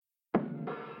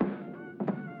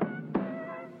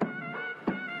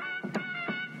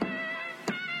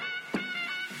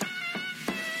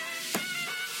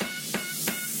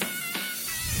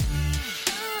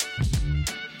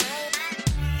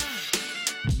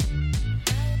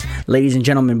Ladies and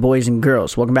gentlemen, boys and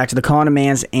girls, welcome back to the Calling a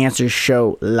Man's Answers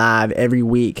show live every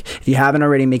week. If you haven't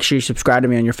already, make sure you subscribe to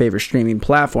me on your favorite streaming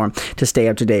platform to stay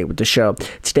up to date with the show.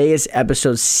 Today is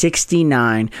episode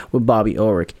 69 with Bobby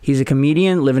Ulrich. He's a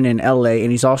comedian living in LA,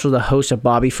 and he's also the host of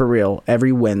Bobby For Real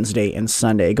every Wednesday and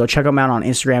Sunday. Go check him out on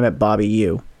Instagram at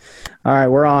BobbyU. All right,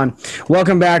 we're on.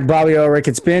 Welcome back, Bobby Ulrich.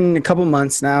 It's been a couple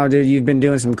months now, dude. You've been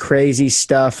doing some crazy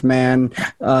stuff, man.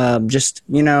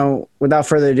 Without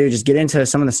further ado, just get into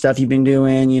some of the stuff you've been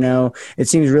doing. It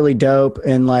seems really dope.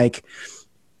 And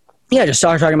just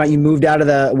start talking about you moved out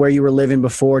of where you were living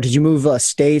before. Did you move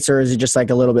states, or is it just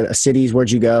like a little bit of cities? Where'd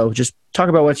you go? Just talk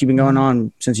about what you've been going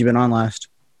on since you've been on last.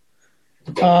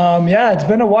 It's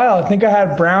been a while. I think I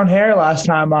had brown hair last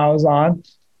time I was on.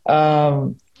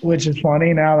 Which is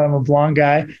funny now that I'm a blonde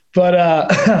guy.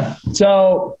 But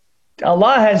so a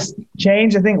lot has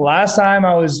changed. I think last time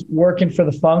I was working for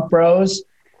the Funk Bros,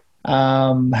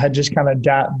 had just kind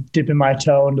of dipping my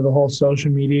toe into the whole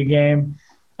social media game.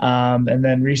 And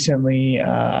then recently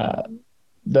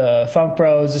the Funk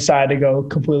Bros decided to go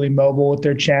completely mobile with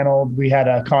their channel. We had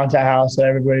a content house that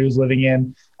everybody was living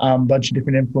in, a bunch of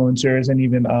different influencers and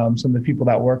even some of the people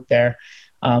that work there.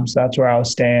 So that's where I was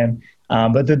staying.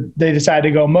 But they decided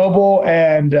to go mobile,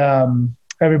 and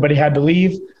everybody had to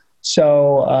leave.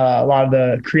 So a lot of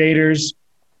the creators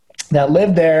that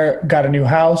lived there got a new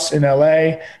house in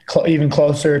LA, even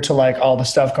closer to like all the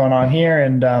stuff going on here.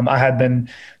 And I had been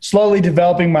slowly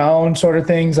developing my own sort of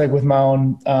things, like with my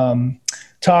own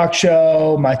talk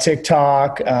show, my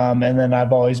TikTok, and then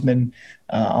I've always been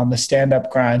on the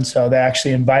stand-up grind. So they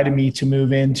actually invited me to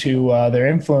move into their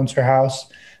influencer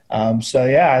house.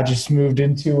 I just moved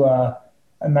into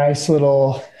a nice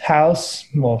little house.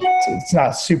 Well, it's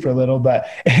not super little, but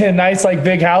a nice like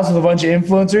big house with a bunch of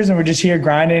influencers, and we're just here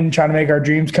grinding, trying to make our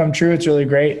dreams come true. It's really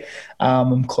great.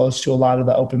 I'm close to a lot of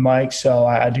the open mics, so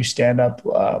I do stand up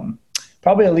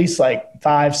probably at least like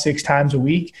 5-6 times a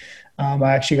week.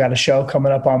 I actually got a show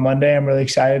coming up on Monday. I'm really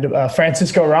excited.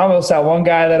 Francisco Ramos, that one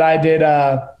guy that I did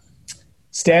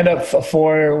stand up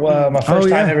for my first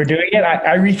time ever doing it.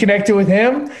 I reconnected with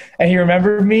him, and he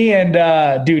remembered me,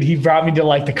 and dude, he brought me to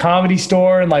like the Comedy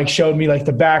Store and like showed me like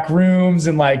the back rooms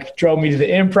and like drove me to the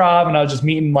Improv, and I was just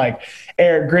meeting like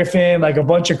Eric Griffin, like a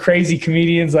bunch of crazy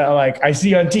comedians that like I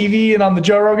see on TV and on the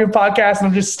Joe Rogan podcast, and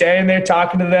I'm just standing there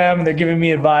talking to them, and they're giving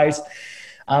me advice.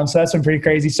 So that's been pretty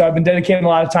crazy. So I've been dedicating a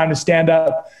lot of time to stand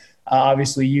up,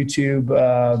 obviously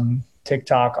YouTube,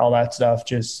 TikTok, all that stuff,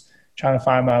 just trying to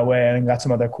find my way, and got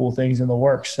some other cool things in the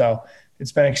works. So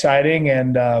it's been exciting,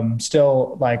 and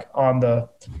still like on the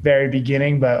very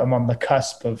beginning, but I'm on the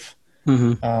cusp of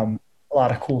a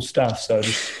lot of cool stuff. So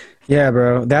yeah,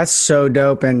 bro, that's so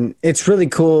dope. And it's really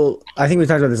cool. I think we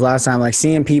talked about this last time, like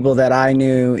seeing people that I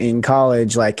knew in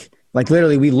college, like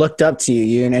literally we looked up to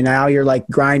you, and now you're like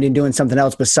grinding, doing something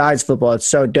else besides football. It's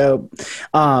so dope.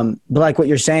 But like what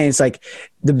you're saying, it's like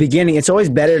the beginning, it's always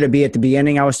better to be at the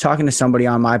beginning. I was talking to somebody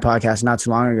on my podcast not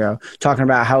too long ago, talking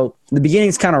about how the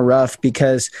beginning's kind of rough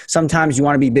because sometimes you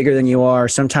want to be bigger than you are.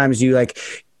 Sometimes you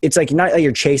it's like not like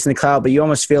you're chasing the cloud, but you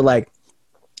almost feel like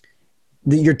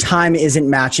your time isn't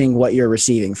matching what you're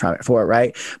receiving for it,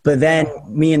 right? But then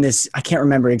me and this, I can't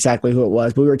remember exactly who it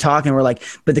was, but we were talking, we're like,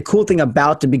 but the cool thing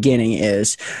about the beginning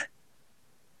is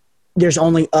there's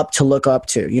only up to look up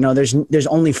to, there's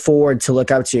only forward to look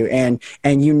up to. And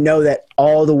that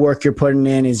all the work you're putting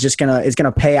in is just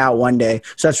gonna pay out one day.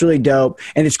 So that's really dope.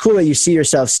 And it's cool that you see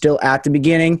yourself still at the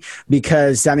beginning,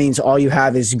 because that means all you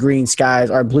have is green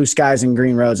skies or blue skies and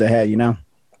green roads ahead,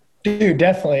 Dude,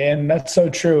 definitely. And that's so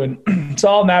true. And it's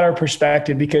all a matter of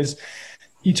perspective, because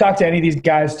you talk to any of these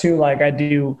guys too, like I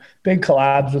do big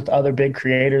collabs with other big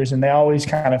creators, and they always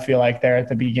kind of feel like they're at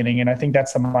the beginning. And I think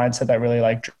that's the mindset that really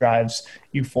like drives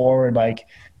you forward. Like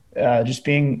just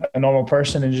being a normal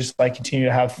person and just like continue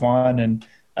to have fun, and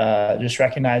just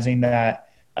recognizing that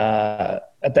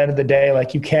at the end of the day,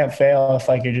 like you can't fail if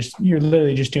like you're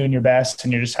literally just doing your best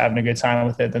and you're just having a good time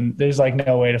with it. Then there's like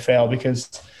no way to fail,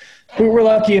 because we're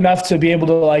lucky enough to be able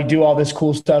to like do all this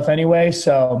cool stuff anyway.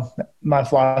 So my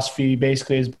philosophy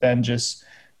basically has been just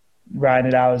riding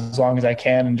it out as long as I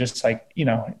can, and just like,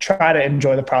 try to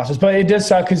enjoy the process. But it does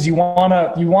suck, because you want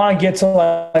to get to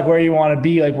like where you want to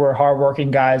be. Like we're hardworking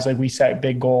guys, like we set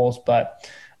big goals, but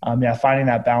finding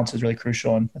that balance is really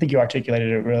crucial. And I think you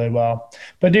articulated it really well.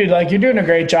 But dude, like you're doing a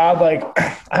great job. Like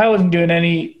I wasn't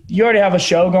doing you already have a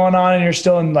show going on and you're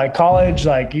still in like college.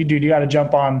 Like you got to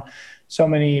jump on so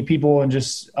many people, and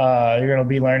just you're going to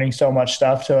be learning so much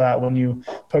stuff, so that when you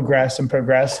progress,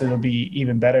 it'll be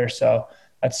even better. So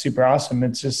that's super awesome.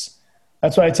 It's just,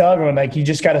 that's why I tell everyone, like, you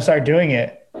just got to start doing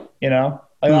it,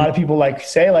 Like a lot of people like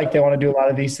say like they want to do a lot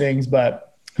of these things, but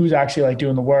who's actually like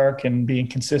doing the work and being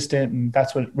consistent? And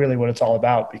that's what it's all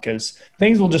about, because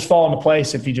things will just fall into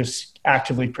place if you just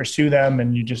actively pursue them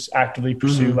and you just actively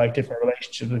pursue like different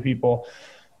relationships with people.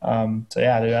 So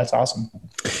yeah, dude, that's awesome.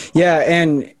 Yeah.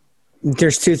 And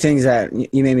there's two things that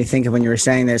you made me think of when you were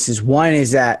saying this. Is one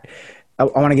is that I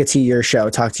want to get to your show,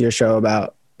 talk to your show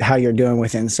about how you're doing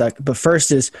with Insuck. But first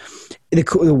is the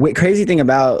crazy thing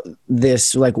about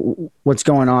this, like what's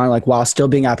going on, like while still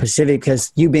being at Pacific,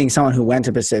 because you being someone who went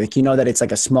to Pacific, you know that it's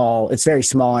like it's very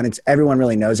small and everyone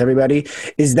really knows everybody,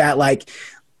 is that like,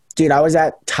 dude, I was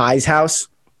at Ty's house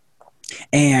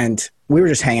and we were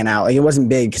just hanging out. Like it wasn't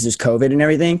big because there's COVID and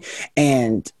everything.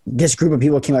 And this group of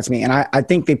people came up to me and I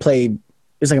think they played, it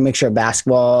was like a mixture of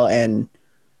basketball and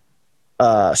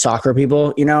soccer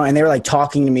people, you know, and they were like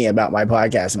talking to me about my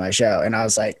podcast and my show. And I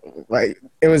was like,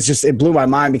 it blew my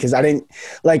mind, because I didn't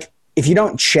like, if you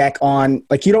don't check on,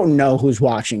 like, you don't know who's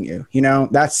watching you, you know,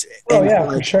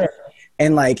 for sure.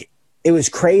 And like, it was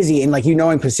crazy. And like, you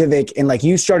knowing Pacific, and like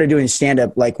you started doing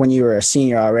stand-up like when you were a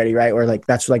senior already, right? Or like,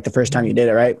 that's like the first time you did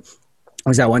it, right? It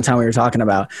was that one time we were talking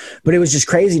about, but it was just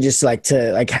crazy just like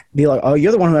to like be like, oh,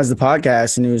 you're the one who has the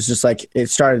podcast. And it was just like, it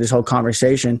started this whole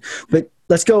conversation. But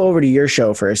let's go over to your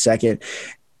show for a second.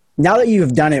 Now that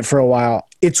you've done it for a while,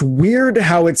 it's weird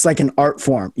how it's like an art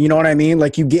form. You know what I mean?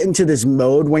 Like you get into this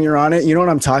mode when you're on it. You know what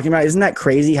I'm talking about? Isn't that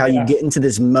crazy how you get into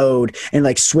this mode and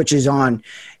like switches on,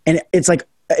 and it's like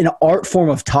an art form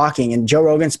of talking? And Joe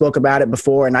Rogan spoke about it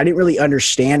before, and I didn't really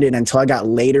understand it until I got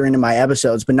later into my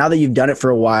episodes. But now that you've done it for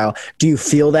a while, do you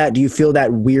feel that? Do you feel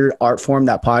that weird art form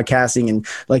that podcasting and,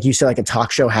 like you said, like a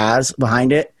talk show has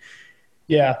behind it?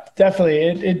 Yeah, definitely.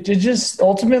 It just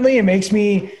ultimately it makes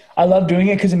me, I love doing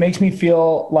it because it makes me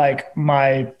feel like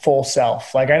my full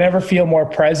self. Like I never feel more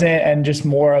present and just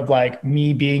more of like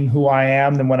me being who I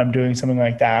am than when I'm doing something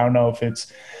like that. I don't know if it's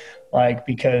like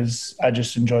because I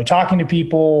just enjoy talking to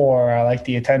people or I like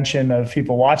the attention of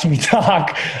people watching me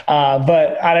talk.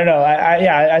 But I don't know.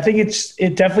 I think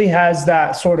it definitely has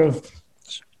that sort of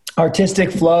artistic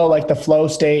flow, like the flow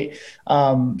state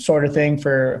sort of thing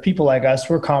for people like us.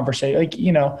 We're conversating, like,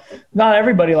 you know, not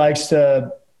everybody likes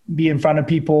to be in front of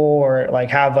people or like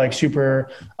have like super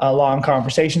long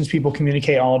conversations. People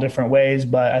communicate all different ways,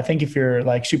 but I think if you're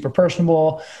like super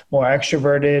personable, more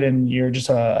extroverted, and you're just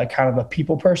a kind of a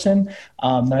people person,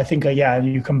 then I think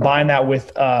you combine that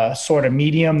with a sort of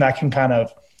medium that can kind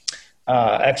of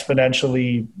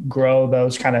exponentially grow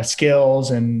those kind of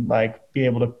skills and like be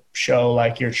able to show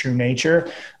like your true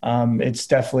nature. It's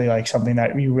definitely like something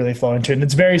that you really flow into, and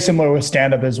it's very similar with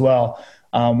stand-up as well.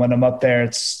 When I'm up there,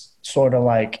 it's sort of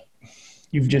like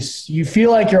you feel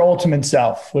like your ultimate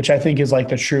self, which I think is like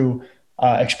the true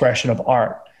expression of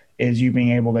art, is you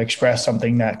being able to express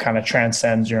something that kind of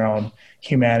transcends your own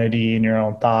humanity and your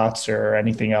own thoughts or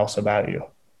anything else about you.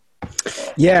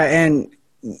 Yeah. And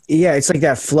yeah, it's like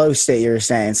that flow state you were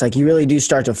saying. It's like you really do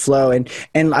start to flow. And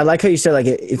I like how you said like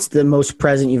it's the most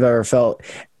present you've ever felt.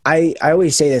 I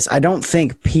always say this. I don't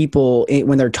think people,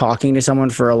 when they're talking to someone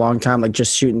for a long time, like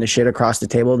just shooting the shit across the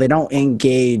table, they don't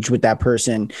engage with that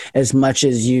person as much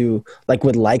as you like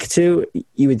would like to.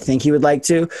 You would think you would like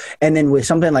to. And then with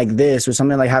something like this, with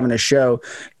something like having a show,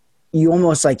 you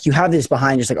almost like you have this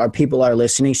behind just like our people are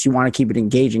listening, so you want to keep it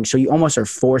engaging, so you almost are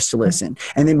forced to listen,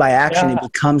 and then by action it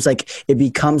becomes like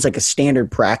a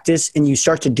standard practice, and you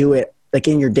start to do it like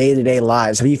in your day-to-day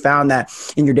lives. Have you found that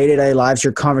in your day-to-day lives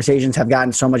your conversations have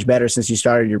gotten so much better since you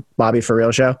started your Bobby For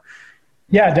Real show?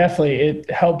 Yeah, definitely.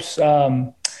 It helps.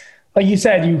 Like you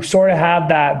said, you sort of have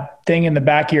that thing in the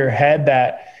back of your head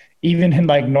that even in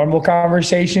like normal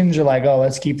conversations, you're like, oh,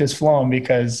 let's keep this flowing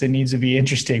because it needs to be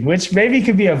interesting, which maybe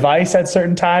could be a vice at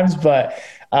certain times. But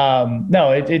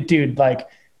no, dude, like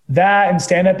that and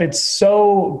stand up, it's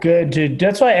so good to,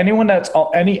 that's why anyone that's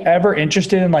ever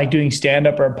interested in like doing stand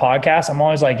up or a podcast, I'm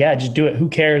always like, yeah, just do it. Who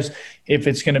cares if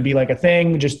it's going to be like a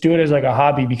thing? Just do it as like a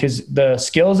hobby, because the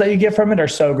skills that you get from it are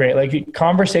so great. Like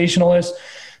conversationalist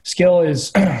skill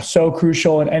is so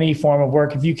crucial in any form of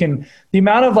work. If you can, the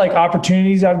amount of like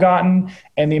opportunities I've gotten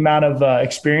and the amount of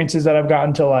experiences that I've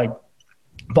gotten to like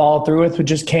follow through with, which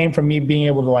just came from me being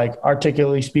able to like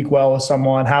articulately speak well with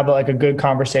someone, have like a good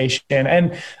conversation.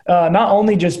 And not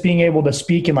only just being able to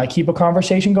speak and like keep a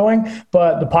conversation going,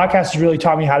 but the podcast has really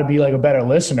taught me how to be like a better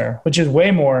listener, which is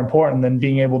way more important than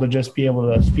being able to just be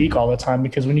able to speak all the time.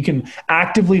 Because when you can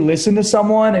actively listen to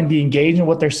someone and be engaged in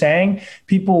what they're saying,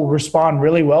 people respond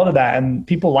really well to that. And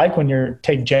people like when you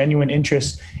take genuine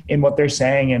interest in what they're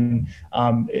saying, and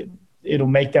it'll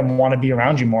make them want to be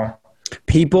around you more.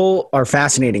 people are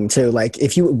fascinating too. Like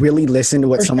if you really listen to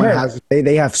what someone has to say,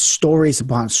 they have stories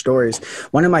upon stories.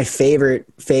 One of my favorite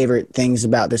things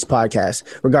about this podcast,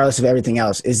 regardless of everything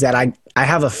else, is that I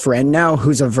have a friend now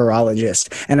who's a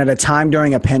virologist, and at a time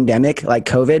during a pandemic like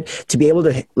COVID, to be able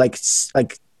to like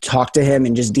talk to him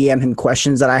and just DM him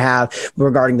questions that I have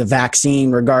regarding the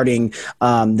vaccine, regarding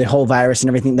the whole virus and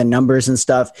everything, the numbers and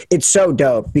stuff. It's so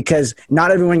dope because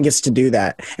not everyone gets to do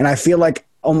that. And I feel like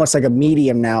almost like a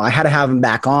medium now. I had to have him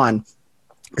back on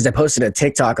because I posted a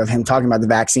TikTok of him talking about the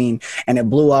vaccine, and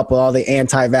it blew up with all the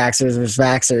anti-vaxxers versus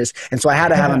vaxxers. And so I had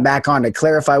to have him back on to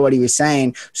clarify what he was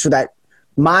saying so that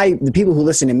the people who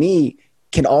listen to me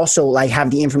can also like have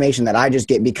the information that I just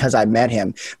get because I met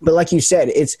him. But like you said,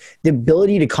 it's the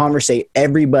ability to conversate.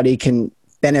 Everybody can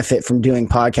benefit from doing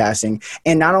podcasting.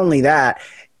 And not only that,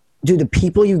 dude, the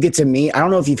people you get to meet, I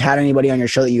don't know if you've had anybody on your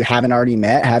show that you haven't already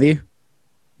met. Have you?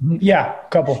 Yeah, a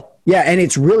couple. Yeah, and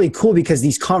it's really cool because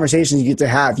these conversations you get to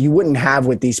have, you wouldn't have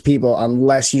with these people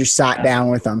unless you sat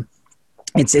down with them.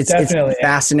 It's a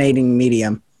fascinating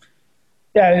medium.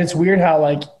 Yeah, and it's weird how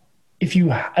like if you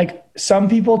like some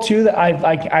people too that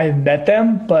I've met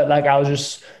them, but like I was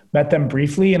just met them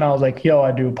briefly and I was like, yo,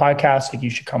 I do a podcast, like you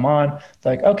should come on. It's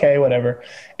like, okay, whatever.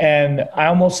 And I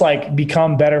almost like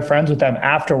become better friends with them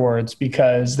afterwards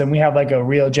because then we have like a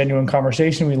real genuine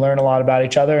conversation. We learn a lot about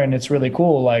each other and it's really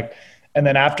cool. Like, and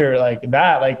then after like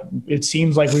that, like it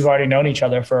seems like we've already known each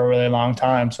other for a really long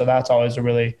time. So that's always a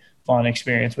really fun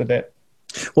experience with it.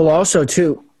 Well, also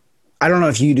too, I don't know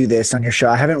if you do this on your show.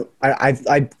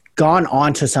 I've gone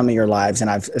on to some of your lives and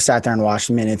I've sat there and watched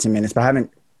minutes and minutes, but I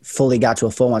haven't fully got to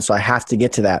a full one. So I have to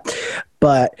get to that.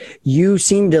 But you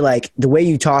seem to like the way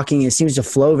you talking, it seems to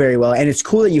flow very well. And it's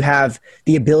cool that you have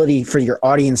the ability for your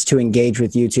audience to engage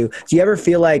with you too. Do you ever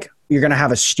feel like you're going to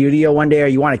have a studio one day or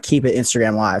you want to keep it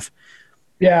Instagram Live?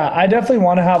 Yeah, I definitely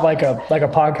want to have like a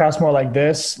podcast more like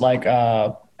this,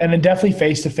 and then definitely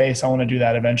face to face. I want to do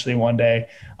that eventually one day.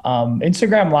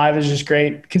 Instagram Live is just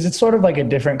great because it's sort of like a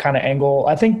different kind of angle.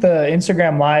 I think the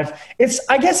Instagram Live,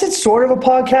 I guess it's sort of a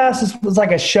podcast. It's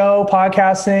like a show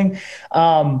podcasting.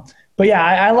 But yeah,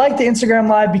 I like the Instagram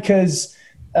Live because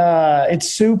it's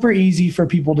super easy for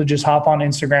people to just hop on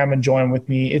Instagram and join with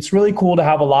me. It's really cool to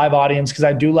have a live audience because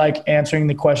I do like answering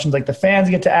the questions like the fans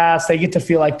get to ask. They get to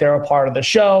feel like they're a part of the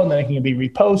show and then it can be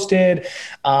reposted.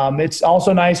 It's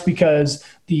also nice because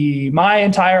my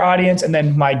entire audience and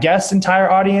then my guest's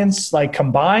entire audience like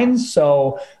combines,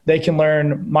 so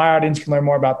my audience can learn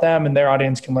more about them and their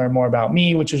audience can learn more about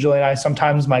me, which is really nice.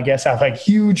 Sometimes my guests have like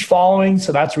huge followings,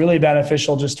 so that's really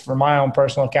beneficial just for my own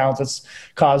personal accounts. It's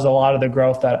caused a lot of the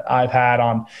growth that I've had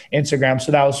on Instagram,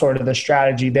 so that was sort of the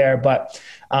strategy there. But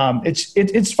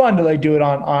it's fun to like do it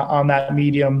on that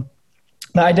medium.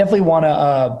 I definitely want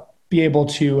to be able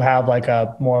to have like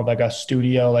a more of like a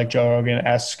studio, like Joe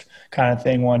Rogan-esque kind of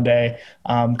thing one day.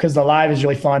 Cause the live is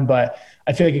really fun, but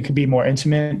I feel like it could be more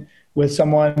intimate with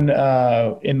someone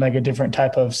in like a different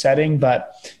type of setting,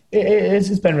 but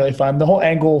it's been really fun. The whole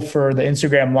angle for the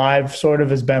Instagram Live sort of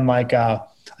has been like a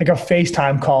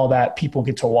FaceTime call that people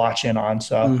get to watch in on.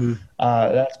 So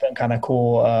that's been kind of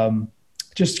cool.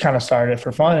 Just kind of started it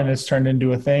for fun and it's turned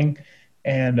into a thing.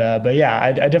 And, but yeah,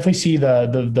 I definitely see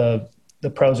the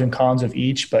pros and cons of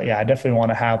each, but yeah, I definitely want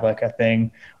to have like a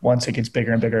thing once it gets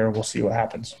bigger and bigger. We'll see what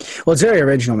happens. Well, it's very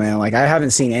original, man. Like I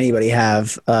haven't seen anybody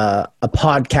have a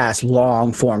podcast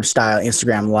long form style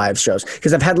Instagram Live shows.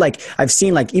 Cause I've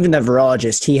seen like even the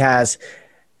virologist, he has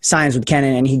Science with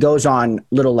Kenan and he goes on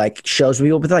little like shows with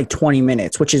people with like 20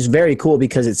 minutes, which is very cool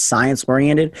because it's science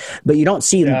oriented, but you don't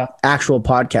see the actual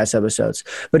podcast episodes.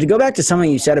 But to go back to something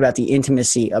you said about the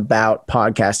intimacy about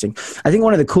podcasting, I think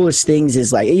one of the coolest things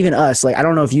is like, even us, like, I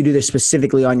don't know if you do this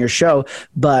specifically on your show,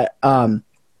 but,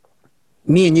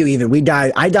 me and you even,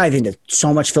 I dive into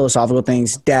so much philosophical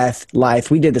things, death,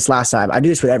 life. We did this last time. I do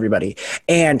this with everybody.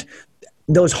 And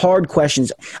those hard questions,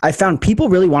 I found people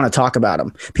really want to talk about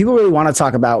them. People really want to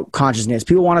talk about consciousness.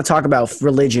 People want to talk about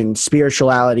religion,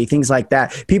 spirituality, things like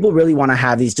that. People really want to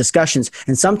have these discussions.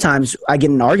 And sometimes I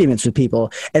get in arguments with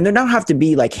people and they don't have to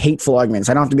be like hateful arguments.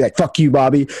 I don't have to be like, fuck you,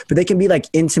 Bobby, but they can be like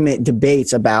intimate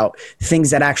debates about things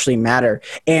that actually matter.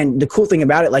 And the cool thing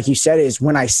about it, like you said, is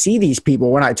when I see these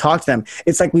people, when I talk to them,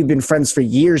 it's like we've been friends for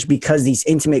years because these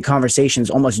intimate conversations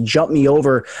almost jump me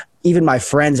over. Even my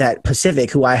friends at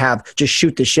Pacific who I have just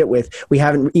shoot the shit with, we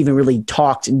haven't even really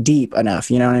talked deep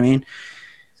enough. You know what I mean?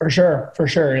 For sure.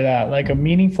 Yeah. Like a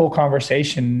meaningful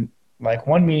conversation, like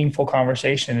one meaningful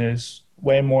conversation is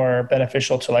way more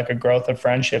beneficial to like a growth of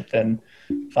friendship than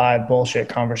 5 bullshit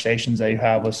conversations that you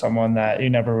have with someone that you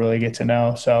never really get to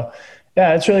know. So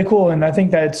yeah, it's really cool. And I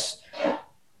think that's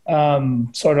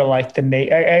sort of like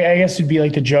I guess it'd be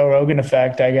like the Joe Rogan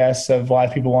effect, I guess, of why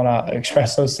people want to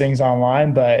express those things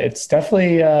online. But it's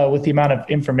definitely with the amount of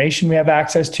information we have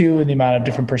access to and the amount of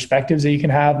different perspectives that you can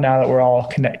have now that we're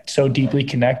all so deeply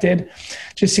connected,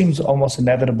 it just seems almost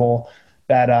inevitable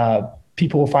that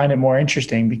people will find it more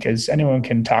interesting because anyone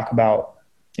can talk about,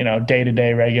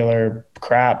 day-to-day regular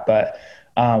crap. But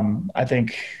I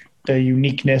think the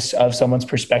uniqueness of someone's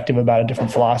perspective about a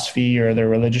different philosophy or their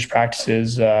religious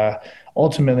practices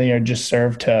ultimately are just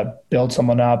serve to build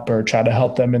someone up or try to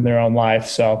help them in their own life.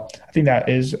 So I think that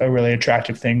is a really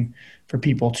attractive thing for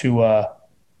people to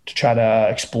try to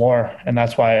explore. And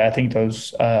that's why I think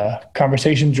those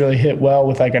conversations really hit well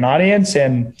with like an audience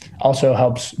and also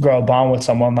helps grow a bond with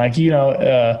someone. Like,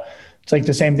 it's like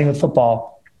the same thing with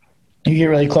football. You get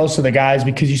really close to the guys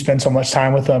because you spend so much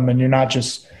time with them and you're not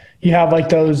just, you have like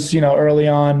those, early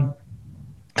on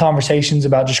conversations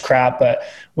about just crap. But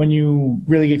when you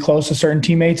really get close to certain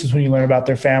teammates is when you learn about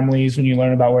their families, when you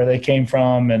learn about where they came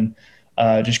from, and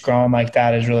just growing like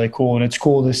that is really cool. And it's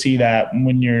cool to see that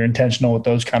when you're intentional with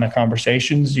those kind of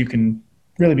conversations, you can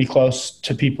really be close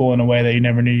to people in a way that you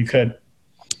never knew you could.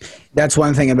 That's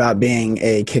one thing about being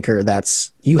a kicker.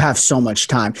 You have so much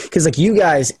time because like you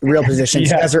guys, real positions,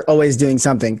 you guys are always doing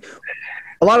something.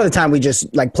 A lot of the time we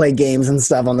just like play games and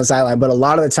stuff on the sideline, but a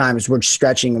lot of the times we're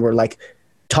stretching and we're like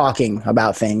talking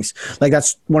about things. Like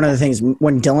that's one of the things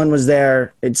when Dylan was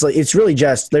there, it's really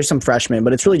just, there's some freshmen,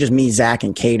 but it's really just me, Zach,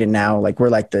 and Caden now. Like we're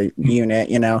like the unit,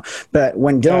 but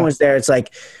when Dylan was there, it's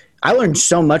like, I learned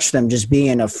so much from them just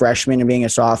being a freshman and being a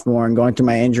sophomore and going through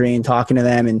my injury and talking to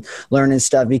them and learning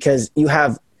stuff because you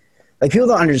have like, people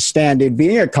don't understand, dude,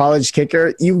 being a college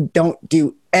kicker, you don't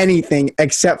do anything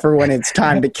except for when it's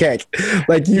time to kick.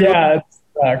 Like it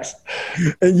sucks.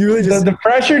 And you really just the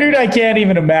pressure, dude, I can't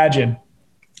even imagine.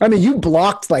 I mean, you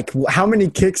blocked like how many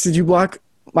kicks did you block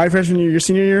my freshman year, your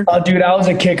senior year? Oh, dude, I was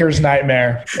a kicker's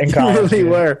nightmare in college. You really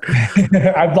were.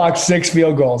 I blocked 6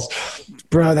 field goals.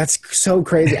 Bro, that's so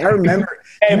crazy. I remember.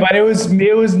 Hey, but it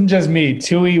wasn't just me.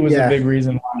 Tui was a big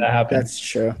reason why that happened. That's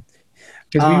true.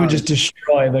 Because we would just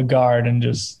destroy the guard and it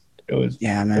was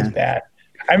bad.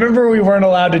 I remember we weren't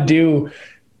allowed to do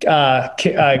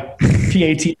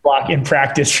PAT block in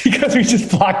practice because we just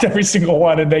blocked every single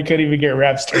one and they couldn't even get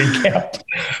reps during camp.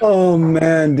 Oh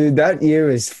man, dude, that year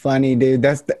was funny, dude.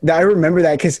 I remember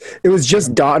that because it was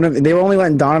just Donovan. They were only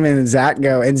letting Donovan and Zach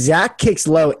go, and Zach kicks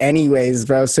low anyways,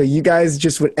 bro. So you guys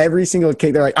just with every single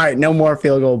kick, they're like, all right, no more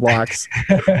field goal blocks.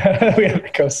 We had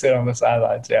to go sit on the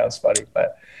sidelines. Yeah, it was funny.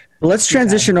 But let's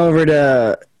transition over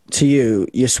to you.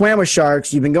 You swam with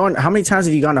sharks. You've been going. How many times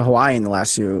have you gone to Hawaii in the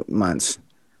last few months?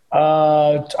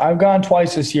 I've gone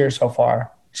twice this year so far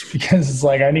because it's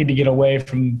like I need to get away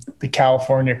from the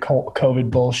California COVID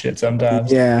bullshit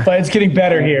sometimes. Yeah. But it's getting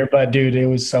better here. But dude, it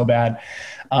was so bad.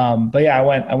 But yeah,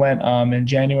 I went in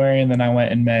January and then I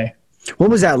went in May. What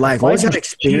was that like? What was that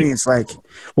experience like?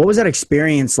 What was that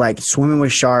experience like swimming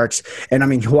with sharks? And I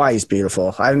mean, Hawaii is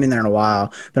beautiful. I haven't been there in a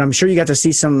while, but I'm sure you got to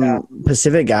see some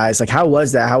Pacific guys. Like, how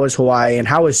was that? How was Hawaii? And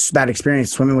how was that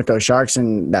experience swimming with those sharks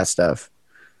and that stuff?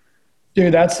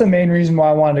 Dude, that's the main reason why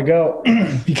I wanted to go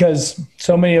because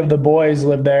so many of the boys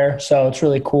live there. So it's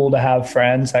really cool to have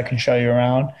friends that can show you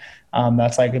around.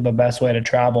 That's like the best way to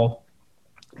travel.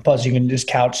 Plus, you can just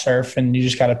couch surf and you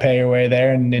just got to pay your way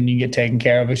there and then you get taken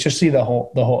care of. It's just see the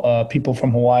whole people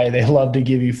from Hawaii. They love to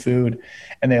give you food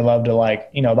and they love to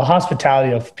the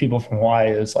hospitality of people from Hawaii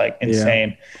is like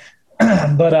insane.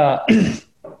 Yeah. But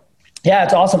yeah,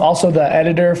 it's awesome. Also, the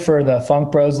editor for the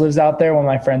Funk Bros lives out there. One of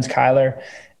my friends, Kyler.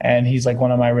 And he's like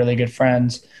one of my really good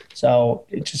friends. So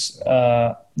it just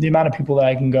the amount of people that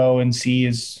I can go and see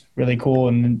is really cool.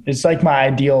 And it's like my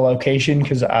ideal location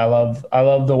because I love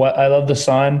the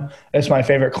sun. It's my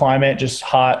favorite climate, just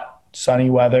hot, sunny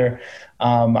weather.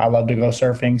 I love to go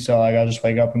surfing. So like I'll just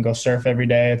wake up and go surf every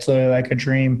day. It's literally like a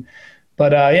dream.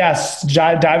 But yes,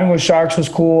 diving with sharks was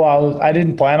cool. I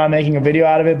didn't plan on making a video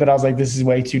out of it, but I was like, this is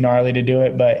way too gnarly to do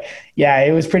it. But yeah,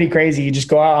 it was pretty crazy. You just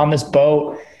go out on this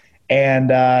boat and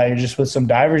you're just with some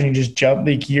divers and you just jump.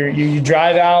 Like you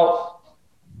drive out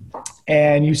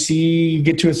and you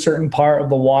get to a certain part of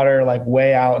the water, like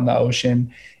way out in the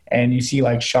ocean, and you see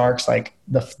like sharks, like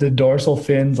the dorsal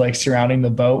fins like surrounding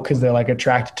the boat because they're like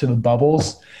attracted to the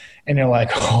bubbles. And you're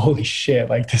like, holy shit,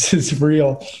 like this is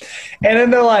real. And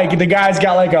then they're like, the guy's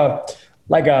got like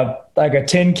like a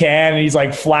tin can, and he's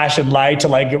like flashing light to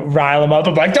like rile him up.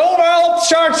 I'm like, don't rile up the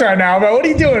sharks right now, bro. What are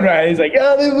you doing, right? He's like,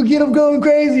 oh, they will get them going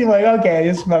crazy. I'm like, okay,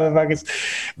 this motherfuckers.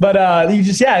 But you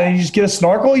just get a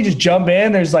snorkel, you just jump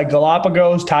in. There's like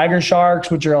Galapagos tiger sharks,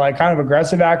 which are like kind of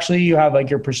aggressive actually. You have like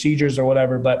your procedures or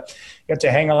whatever, but you have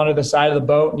to hang on to the side of the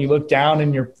boat and you look down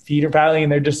and your feet are paddling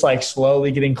and they're just like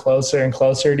slowly getting closer and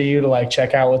closer to you to like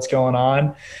check out what's going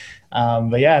on.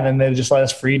 But yeah, and then they just let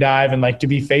us free dive, and like to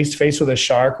be face to face with a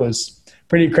shark was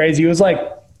pretty crazy. It was like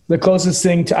the closest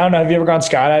thing to, I don't know, have you ever gone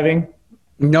skydiving?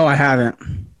 No, I haven't.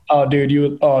 Oh dude, you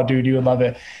would love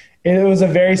it. It was a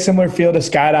very similar feel to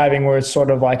skydiving where it's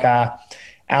sort of like a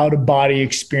out of body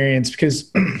experience, because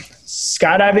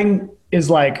skydiving is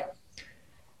like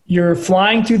you're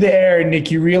flying through the air and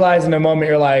Nick, you realize in a moment,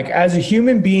 you're like, as a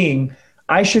human being,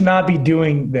 I should not be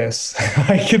doing this.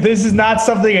 Like, this is not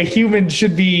something a human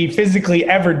should be physically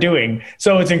ever doing.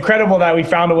 So it's incredible that we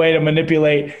found a way to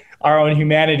manipulate our own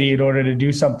humanity in order to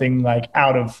do something like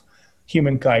out of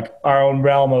human, like our own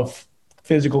realm of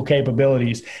physical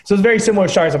capabilities. So it's very similar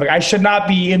to sharks. I'm like, I should not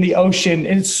be in the ocean.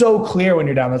 And it's so clear when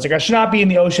you're down there. It's like, I should not be in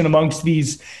the ocean amongst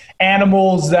these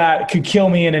animals that could kill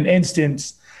me in an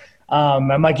instant.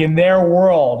 I'm like in their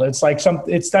world. It's like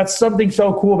that's something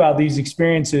so cool about these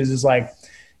experiences is like,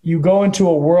 you go into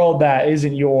a world that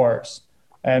isn't yours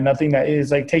and nothing that is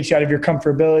like takes you out of your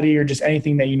comfortability or just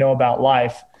anything that you know about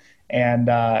life. And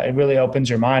it really opens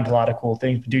your mind to a lot of cool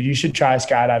things. But dude, you should try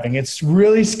skydiving. It's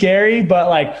really scary, but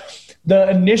like the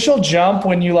initial jump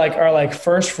when you like are like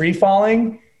first free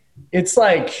falling, it's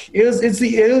like it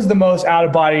was the most out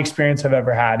of body experience I've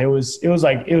ever had. It was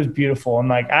beautiful. And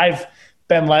like I've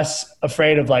been less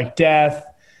afraid of like death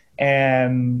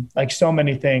and like so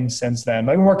many things since then.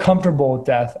 Like more comfortable with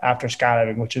death after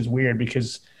skydiving, which is weird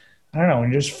because I don't know,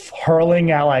 when you're just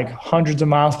hurling at like hundreds of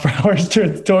miles per hour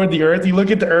toward the earth, you look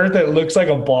at the earth, it looks like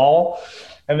a ball.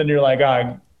 And then you're like,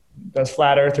 oh, those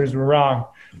flat earthers were wrong.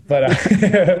 But,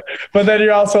 but then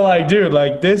you're also like, dude,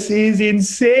 like this is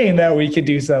insane that we could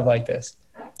do stuff like this.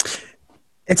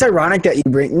 It's ironic that you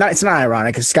it's not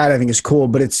ironic because skydiving is cool,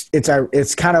 but it's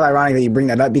kind of ironic that you bring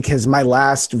that up because my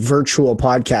last virtual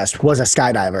podcast was a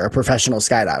skydiver, a professional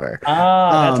skydiver.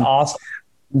 Ah, that's awesome.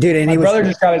 Dude, and my brother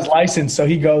just got his license, so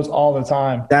he goes all the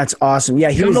time. That's awesome. Yeah,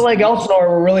 he was to Lake Elsinore.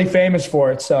 We're really famous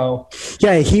for it. So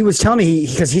yeah, he was telling me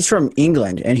because he's from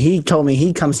England, and he told me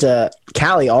he comes to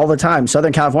Cali all the time,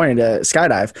 Southern California, to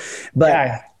skydive. But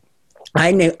yeah.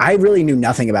 I really knew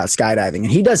nothing about skydiving, and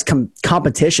he does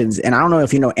competitions. And I don't know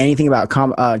if you know anything about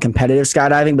competitive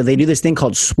skydiving, but they do this thing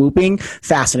called swooping.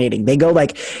 Fascinating. They go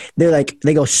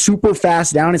they go super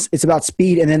fast down. It's about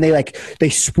speed, and then they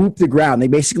swoop the ground. They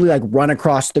basically like run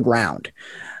across the ground.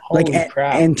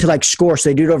 And to like score,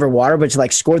 so they do it over water, but to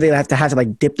like score, they have to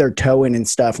like dip their toe in and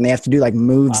stuff, and they have to do like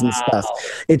moves and stuff.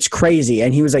 It's crazy.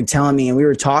 And he was like telling me, and we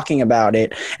were talking about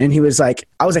it, and he was like,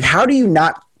 I was like, how do you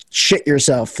not shit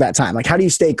yourself that time? Like, how do you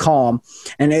stay calm?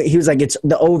 And he was like, it's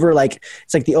the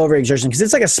overexertion, because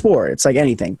it's like a sport. It's like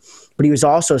anything. But he was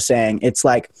also saying it's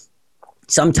like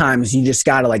sometimes you just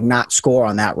got to like not score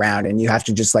on that round, and you have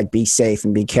to just like be safe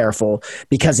and be careful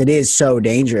because it is so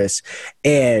dangerous.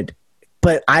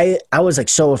 But I was like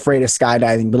so afraid of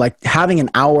skydiving, but like having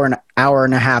an hour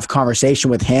and a half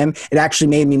conversation with him, it actually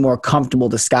made me more comfortable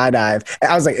to skydive.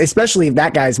 I was like, especially if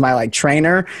that guy's my like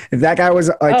trainer, if that guy was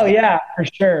like, oh yeah, for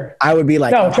sure, I would be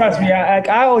like, no, trust me.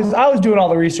 I was doing all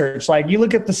the research. Like you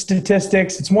look at the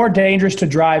statistics, it's more dangerous to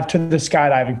drive to the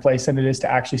skydiving place than it is to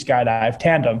actually skydive.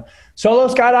 Tandem, solo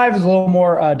skydive is a little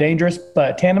more dangerous,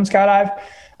 but tandem skydive.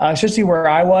 Especially where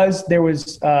I was, there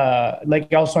was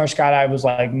Lake Elsinore Skydive was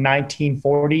like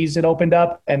 1940s it opened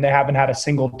up, and they haven't had a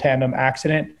single tandem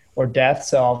accident or death.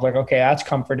 So I was like, okay, that's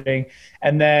comforting.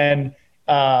 And then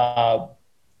you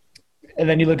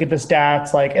look at the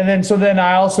stats, so then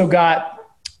I also got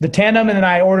the tandem, and then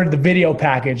I ordered the video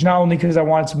package, not only because I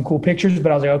wanted some cool pictures,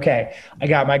 but I was like, okay, I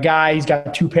got my guy, he's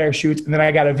got 2 parachutes, and then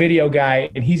I got a video guy,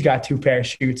 and he's got 2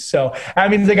 parachutes. So that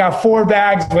means they got 4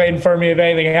 bags waiting for me if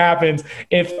anything happens.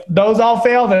 If those all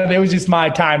fail, then it was just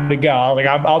my time to go. I was like,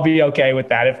 I'll be okay with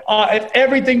that. If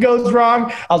everything goes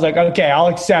wrong, I was like, okay, I'll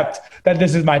accept that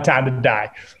this is my time to die.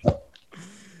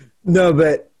 No,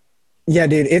 but yeah,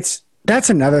 dude, that's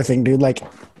another thing, dude. Like,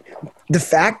 the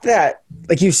fact that,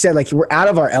 like you said, like we're out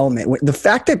of our element, the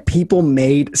fact that people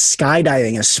made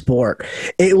skydiving a sport,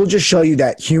 it will just show you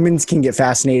that humans can get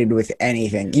fascinated with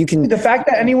anything. The fact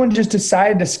that anyone just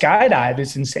decided to skydive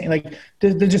is insane. Like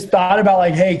they just thought about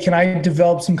like, hey, can I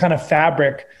develop some kind of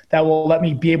fabric that will let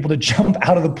me be able to jump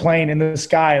out of the plane in the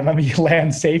sky and let me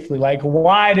land safely? Like,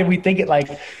 why did we think it?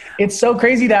 Like, it's so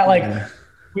crazy that like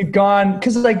we've gone,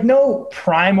 because like no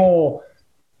primal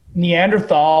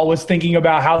Neanderthal was thinking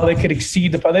about how they could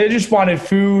exceed they just wanted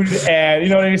food, and you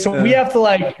know what I mean? So we have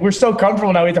to we're so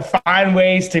comfortable now, we have to find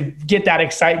ways to get that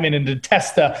excitement and to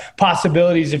test the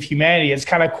possibilities of humanity. It's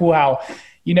kind of cool how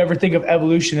you never think of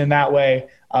evolution in that way,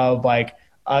 of like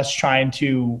us trying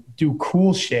to do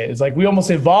cool shit. It's like we almost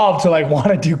evolved to like want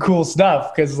to do cool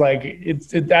stuff, because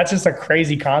that's just a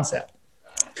crazy concept.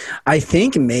 I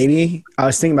think maybe I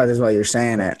was thinking about this while you're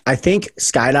saying it. I think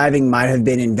skydiving might have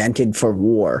been invented for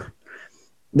war.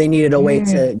 They needed a way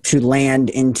to land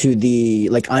into the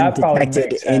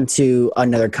undetected into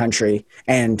another country,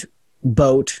 and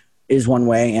boat is one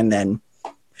way, and then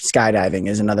skydiving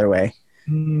is another way.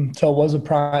 So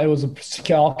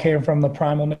it all came from the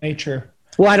primal nature.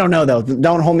 Well, I don't know though.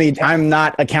 Don't hold me. I'm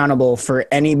not accountable for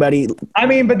anybody. I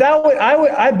mean, but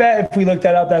I bet if we looked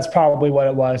that up, that's probably what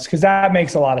it was, because that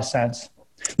makes a lot of sense.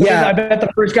 Yeah, I bet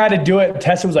the first guy to do it,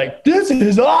 Tesla, was like, "This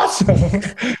is awesome."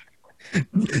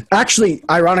 Actually,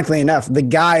 ironically enough, the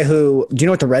guy do you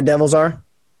know what the Red Devils are?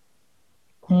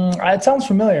 It sounds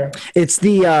familiar. It's do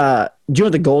you know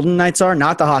what the Golden Knights are?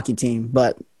 Not the hockey team,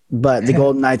 but the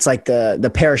Golden Knights, like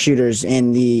the parachuters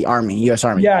in the Army, U.S.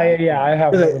 Army. Yeah. I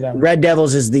have heard of them. Red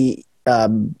Devils is the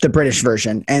British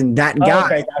version, and that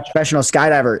guy, professional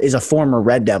skydiver, is a former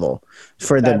Red Devil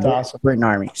for the Britain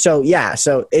Army. So yeah,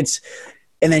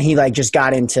 and then he just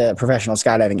got into professional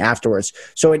skydiving afterwards.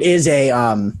 So it is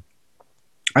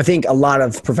I think a lot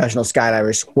of professional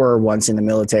skydivers were once in the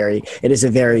military. It is a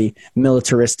very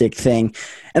militaristic thing.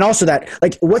 And also that,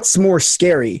 what's more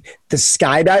scary, the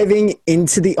skydiving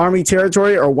into the Army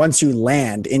territory, or once you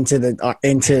land into the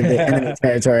enemy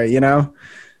territory, you know?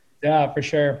 Yeah, for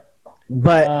sure.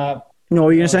 But, what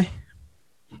were you going to say?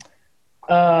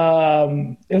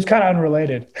 It was kind of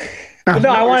unrelated. But no,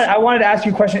 I wanted to ask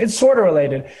you a question. It's sort of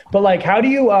related, but how do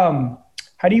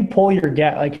you pull your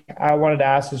guest? I wanted to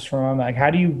ask this from how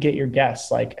do you get your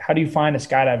guests? How do you find a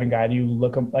skydiving guy? Do you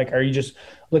look them are you just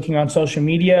looking on social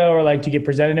media, or do you get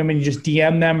presented them and you just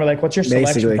DM them, or what's your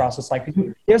selection process like?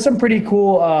 You have some pretty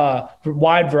cool,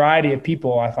 wide variety of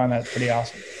people. I find that pretty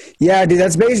awesome. Yeah, dude,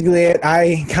 that's basically it.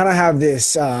 I kind of have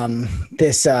this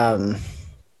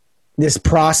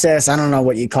process. I don't know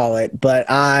what you call it, but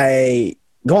I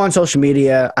go on social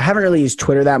media. I haven't really used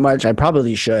Twitter that much. I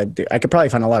probably should. I could probably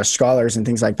find a lot of scholars and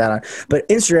things like that. But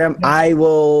Instagram, I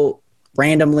will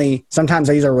randomly, sometimes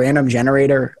I use a random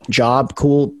generator job,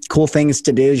 cool things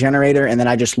to do generator. And then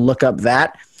I just look up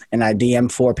that and I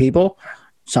DM 4 people.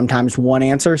 Sometimes one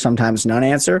answer, sometimes none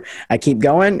answer. I keep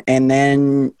going. And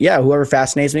then, whoever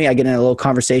fascinates me, I get in a little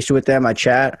conversation with them. I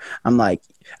chat.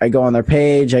 I go on their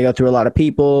page. I go through a lot of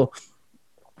people.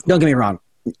 Don't get me wrong.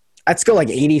 I'd still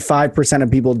 85%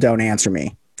 of people don't answer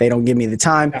me. They don't give me the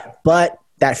time. But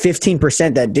that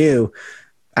 15% that do,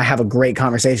 I have a great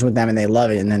conversation with them and they love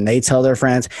it. And then they tell their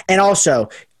friends. And also,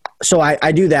 so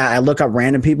I do that. I look up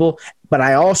random people. But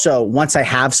I also, once I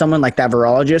have someone like that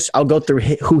virologist, I'll go through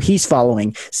who he's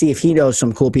following, see if he knows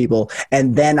some cool people.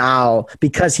 And then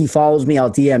because he follows me,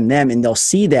 I'll DM them and they'll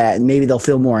see that and maybe they'll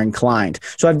feel more inclined.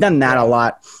 So I've done that a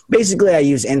lot. Basically, I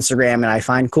use Instagram and I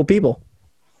find cool people.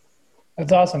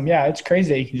 That's awesome. Yeah, it's crazy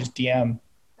that you can just DM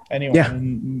anyone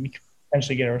and you can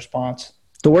potentially get a response.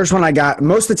 The worst one I got,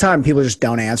 most of the time people just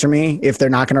don't answer me if they're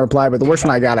not going to reply. But the worst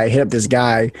one I got, I hit up this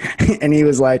guy and he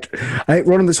was like, I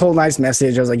wrote him this whole nice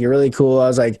message. I was like, you're really cool. I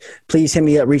was like, please hit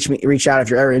me up, reach out if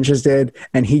you're ever interested.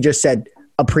 And he just said,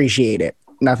 appreciate it.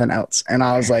 Nothing else. And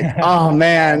I was like, oh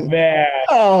man.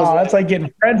 Oh, that's like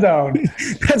getting friend zoned.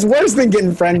 That's worse than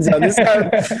getting friend zoned. This guy,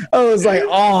 I was like,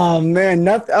 oh man,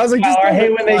 nothing. I was like, I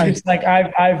hate when they just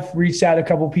I've reached out to a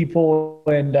couple people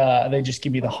and they just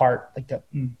give me the heart, the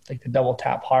double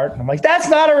tap heart. And I'm like, that's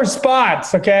not a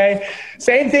response. Okay.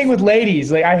 Same thing with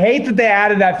ladies. I hate that they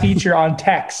added that feature on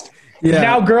text. Yeah.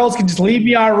 Now girls can just leave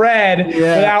me on red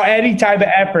without any type of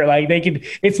effort.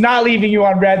 It's not leaving you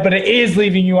on red, but it is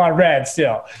leaving you on red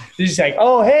still. They're just like,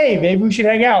 oh, hey, maybe we should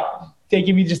hang out. They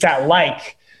give me just that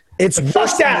like. It's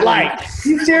fuck that like.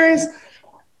 You serious?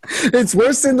 It's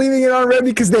worse than leaving it on red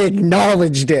because they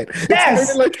acknowledged it.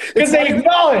 Yes, because they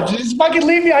acknowledged. Just fucking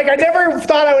leave me. I never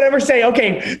thought I would ever say,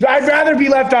 okay, I'd rather be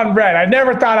left on red. I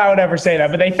never thought I would ever say that,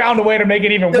 but they found a way to make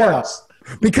it even worse.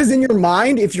 Because in your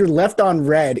mind, if you're left on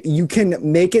red, you can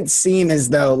make it seem as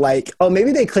though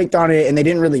maybe they clicked on it and they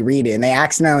didn't really read it and they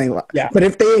accidentally. Yeah. But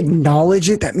if they acknowledge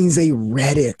it, that means they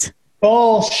read it.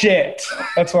 Bullshit.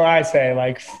 That's what I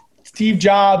say. Steve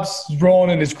Jobs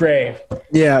rolling in his grave.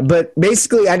 Yeah, but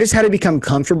basically, I just had to become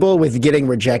comfortable with getting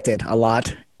rejected a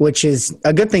lot, which is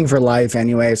a good thing for life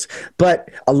anyways. But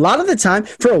a lot of the time,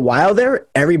 for a while there,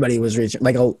 everybody was reaching,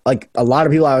 a lot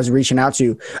of people I was reaching out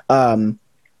to,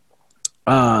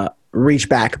 reach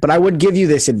back. But I would give you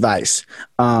this advice.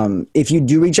 If you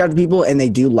do reach out to people and they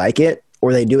do like it,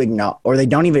 or they do acknowledge, or they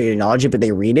don't even acknowledge it, but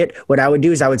they read it, what I would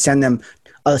do is I would send them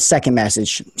a second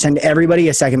message. Send everybody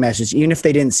a second message, even if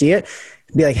they didn't see it.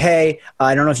 Be like, hey,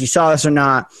 I don't know if you saw this or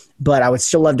not, but I would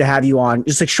still love to have you on.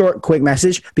 Just a short, quick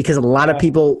message, because a lot of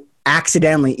people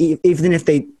accidentally, even if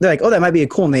they're like, oh, that might be a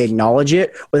cool, and they acknowledge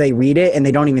it, or they read it and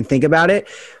they don't even think about it.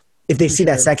 If they see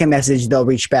that second message, they'll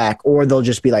reach back, or they'll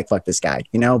just be like, fuck this guy,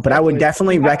 you know? But I would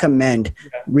definitely recommend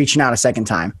reaching out a second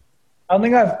time. I don't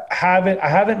think I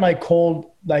haven't like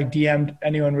cold like DM'd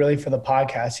anyone really for the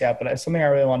podcast yet, but it's something I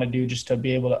really want to do just to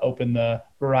be able to open the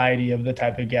variety of the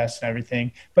type of guests and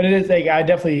everything. But it is like, I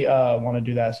definitely want to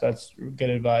do that. So that's good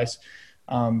advice.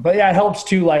 But yeah, it helps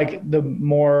too, like the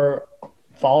more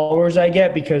followers I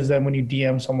get, because then when you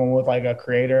DM someone with like a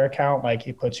creator account, like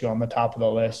he puts you on the top of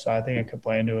the list. So I think it could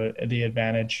play into it, the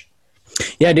advantage.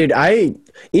 Yeah, dude.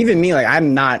 Even me, like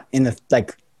I'm not in the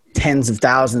like tens of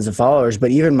thousands of followers,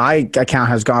 but even my account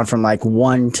has gone from like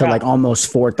 1 to like almost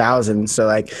 4,000. So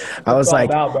like I was like,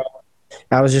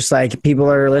 I was just like, people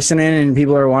are listening and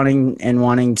people are wanting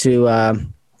to,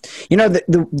 you know,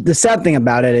 the sad thing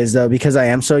about it is though, because I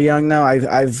am so young though,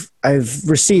 I've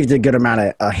received a good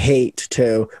amount of hate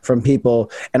too from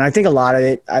people. And I think a lot of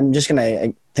it, I'm just going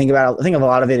to think of a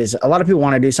lot of it is a lot of people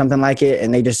want to do something like it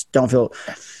and they just don't feel,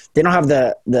 they don't have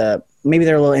the maybe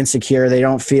they're a little insecure. They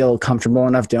don't feel comfortable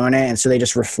enough doing it. And so they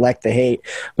just reflect the hate.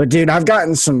 But dude, I've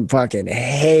gotten some fucking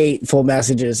hateful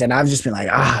messages and I've just been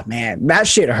like, man, that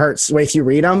shit hurts. Wait, if you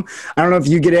read them, I don't know if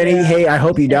you get any hate. I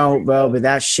hope you don't, bro, but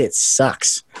that shit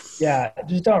sucks. Yeah.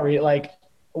 Just don't read. Like,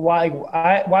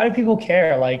 why do people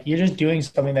care? Like, you're just doing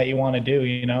something that you want to do,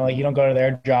 you know, like you don't go to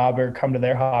their job or come to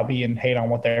their hobby and hate on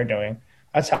what they're doing.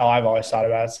 That's how I've always thought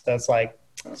about it. So that's like,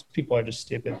 people are just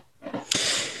stupid.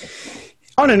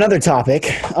 On another topic,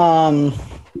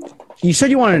 you said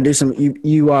you wanted to do some.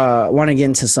 You want to get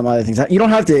into some other things. You don't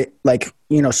have to like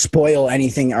spoil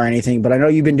anything or anything. But I know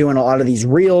you've been doing a lot of these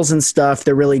reels and stuff.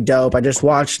 They're really dope. I just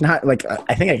watched I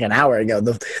think like an hour ago.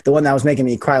 The one that was making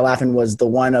me cry laughing was the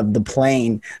one of the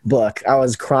plane book. I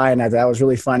was crying at that. That was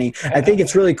really funny. I think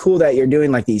it's really cool that you're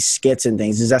doing like these skits and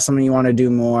things. Is that something you want to do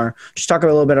more? Just talk a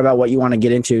little bit about what you want to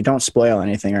get into. Don't spoil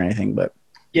anything or anything. But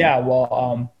yeah,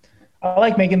 well. I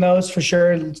like making those for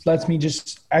sure. It lets me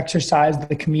just exercise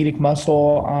the comedic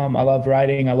muscle. I love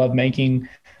writing. I love making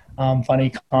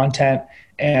funny content.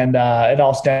 And it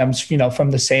all stems,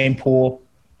 from the same pool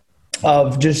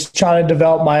of just trying to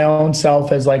develop my own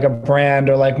self as like a brand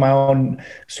or like my own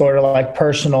sort of like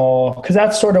personal, because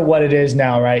that's sort of what it is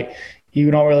now, right?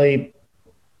 You don't really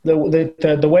the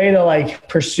way to like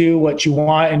pursue what you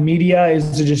want in media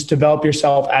is to just develop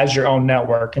yourself as your own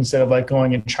network instead of like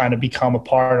going and trying to become a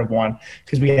part of one,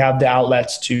 because we have the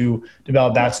outlets to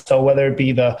develop that. So whether it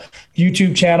be the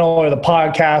YouTube channel or the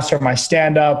podcast or my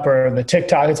stand-up or the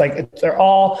TikTok, it's like they're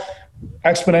all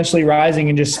exponentially rising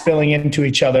and just spilling into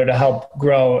each other to help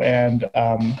grow and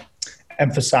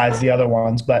emphasize the other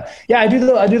ones. But yeah, I do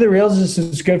the reels. This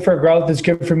is good for growth. It's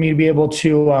good for me to be able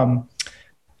to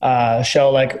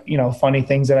show like, funny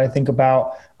things that I think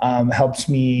about, helps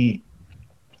me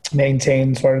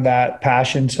maintain sort of that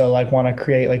passion. So like want to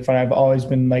create like fun. I've always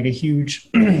been like a huge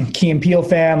Key and Peele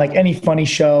fan, like any funny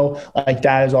show like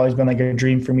that has always been like a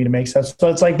dream for me to make stuff. So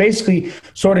it's like basically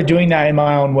sort of doing that in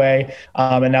my own way.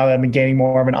 And now that I've been gaining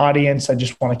more of an audience, I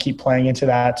just want to keep playing into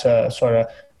that to sort of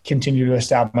continue to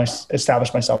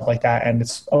establish myself like that. And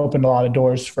it's opened a lot of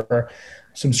doors for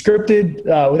some scripted,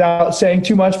 without saying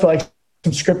too much, but like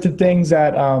some scripted things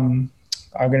that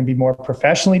are going to be more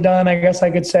professionally done, I guess I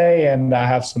could say. And I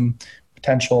have some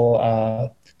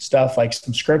potential stuff like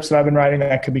some scripts that I've been writing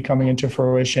that could be coming into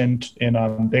fruition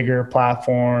in bigger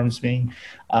platforms, being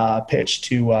pitched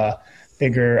to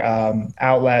bigger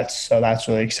outlets. So that's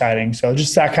really exciting. So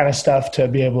just that kind of stuff to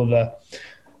be able to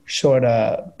sort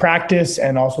of practice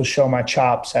and also show my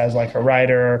chops as like a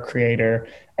writer or creator,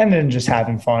 and then just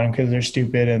having fun because they're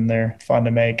stupid and they're fun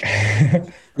to make.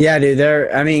 Yeah,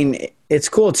 dude. It's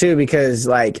cool too because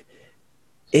like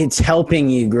it's helping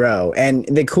you grow. And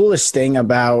the coolest thing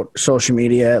about social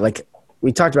media, like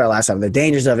we talked about last time, the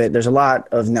dangers of it, there's a lot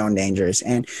of known dangers,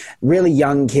 and really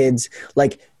young kids,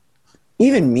 like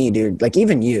even me, dude, like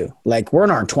even you, like we're in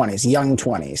our 20s, young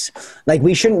 20s. Like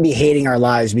we shouldn't be hating our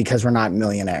lives because we're not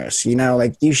millionaires,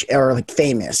 like or like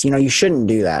famous, you shouldn't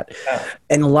do that. Yeah.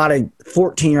 And a lot of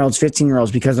 14-year-olds,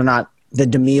 15-year-olds, because they're not the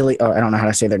D'Amelio, I don't know how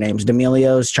to say their names,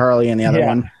 D'Amelios, Charlie, and the other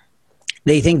one.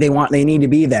 They think they need to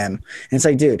be them. And it's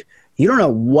like, dude, you don't know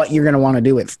what you're going to want to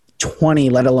do at 20,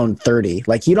 let alone 30.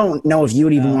 Like you don't know if you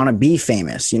would even want to be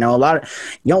famous. You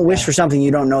don't wish for something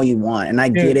you don't know you want. And I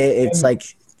get it. It's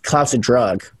like clout's a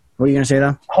drug. What are you gonna say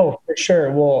though? Oh, for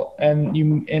sure. Well,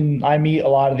 and I meet a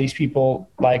lot of these people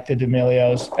like the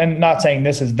D'Amelios, and not saying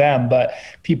this is them, but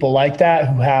people like that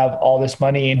who have all this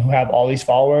money and who have all these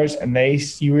followers, and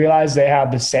you realize they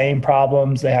have the same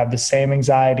problems, they have the same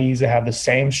anxieties, they have the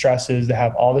same stresses, they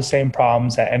have all the same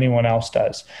problems that anyone else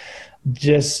does.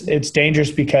 Just, it's dangerous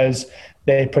because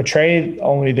they portray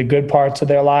only the good parts of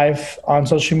their life on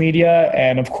social media.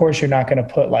 And of course, you're not going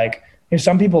to put like,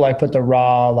 some people like put the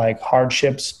raw like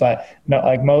hardships, but no,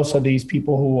 like most of these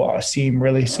people who seem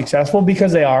really successful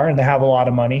because they are and they have a lot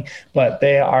of money, but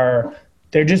they're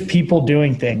just people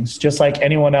doing things just like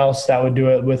anyone else that would do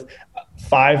it with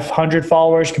 500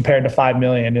 followers compared to 5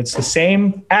 million. It's the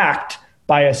same act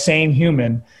by a same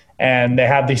human, and they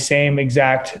have the same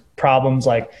exact problems.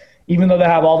 Like, even though they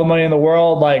have all the money in the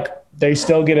world, like they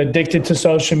still get addicted to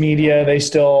social media. They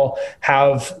still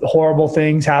have horrible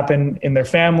things happen in their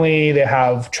family. They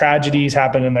have tragedies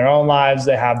happen in their own lives.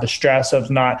 They have the stress of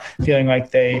not feeling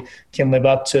like they can live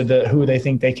up to who they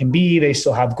think they can be. They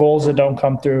still have goals that don't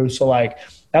come through. So like,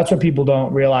 that's what people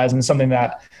don't realize. And something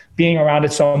that being around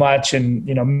it so much and,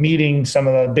 meeting some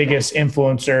of the biggest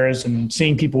influencers and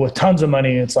seeing people with tons of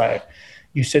money, it's like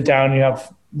you sit down and you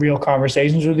have real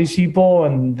conversations with these people,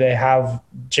 and they have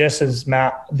just as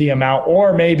the amount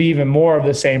or maybe even more of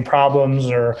the same problems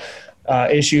or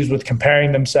issues with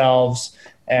comparing themselves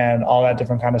and all that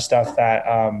different kind of stuff that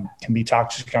can be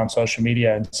toxic on social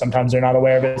media. And sometimes they're not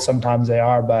aware of it, sometimes they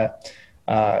are, but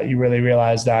you really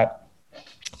realize that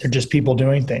they're just people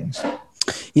doing things.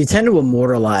 You tend to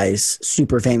immortalize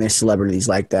super famous celebrities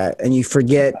like that, and you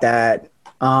forget that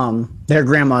their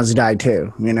grandmas died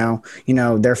too,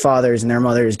 their fathers and their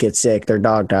mothers get sick, their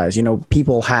dog dies,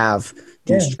 people have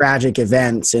these tragic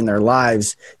events in their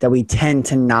lives that we tend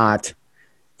to not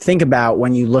think about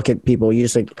when you look at people. You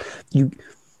just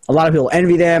a lot of people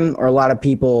envy them, or a lot of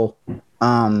people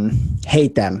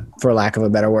hate them, for lack of a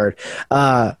better word,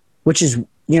 which is,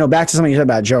 back to something you said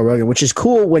about Joe Rogan, which is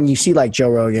cool when you see like Joe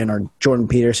Rogan or Jordan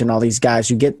Peterson, all these guys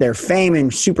who get their fame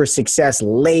and super success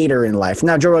later in life.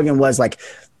 Now, Joe Rogan was like,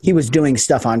 he was doing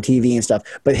stuff on TV and stuff,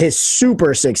 but his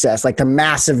super success, like the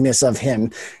massiveness of him,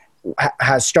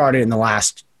 has started in the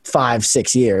last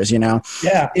 5-6 years,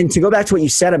 Yeah. And to go back to what you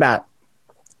said about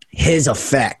his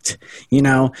effect,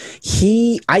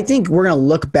 I think we're going to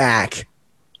look back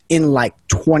in like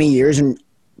 20 years and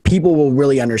people will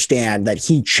really understand that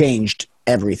he changed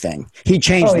everything. He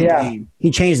changed the game. He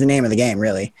changed the name of the game,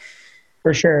 really.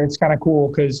 For sure. It's kind of cool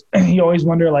because you always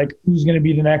wonder like who's going to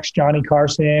be the next Johnny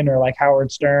Carson or like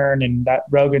Howard Stern, and that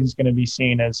Rogan's going to be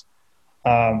seen as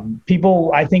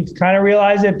people, I think, kind of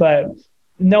realize it, but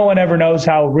no one ever knows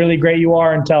how really great you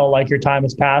are until like your time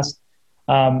has passed.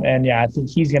 And yeah, I think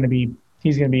he's going to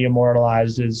be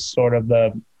immortalized as sort of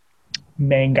the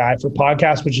main guy for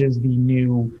podcasts, which is the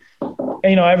new,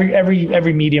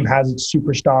 every medium has its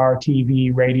superstar: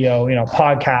 TV, radio,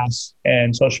 podcasts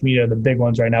and social media are the big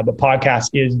ones right now. But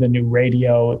podcast is the new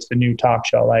radio. It's the new talk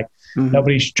show. Like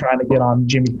nobody's trying to get on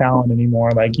Jimmy Fallon anymore.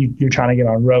 Like you're trying to get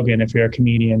on Rogan if you're a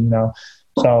comedian,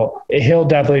 So he'll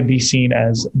definitely be seen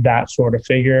as that sort of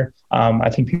figure. I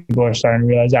think people are starting to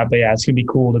realize that. But yeah, it's gonna be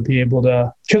cool to be able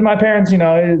to. Because my parents,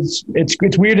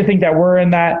 it's weird to think that we're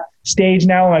in that stage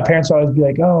now. My parents always be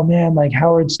like, "Oh man, like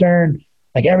Howard Stern."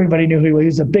 Like everybody knew who he was. He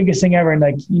was the biggest thing ever. And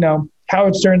like,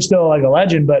 Howard Stern's still like a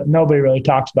legend, but nobody really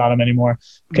talks about him anymore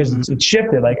because it's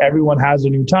shifted. Like everyone has a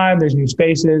new time, there's new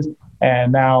spaces.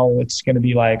 And now it's going to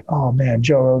be like, oh man,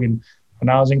 Joe Rogan, when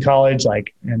I was in college,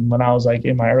 like, and when I was like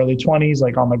in my early 20s,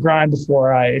 like on the grind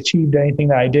before I achieved anything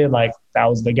that I did, like that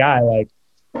was the guy. Like,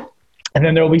 and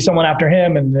then there'll be someone after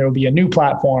him, and there'll be a new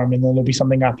platform, and then there'll be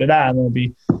something after that. And there'll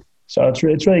be, so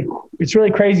it's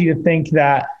really crazy to think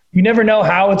that you never know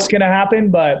how it's going to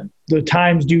happen, but the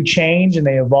times do change and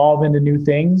they evolve into new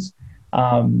things.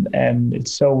 And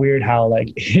it's so weird how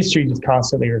like history just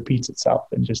constantly repeats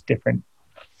itself in just different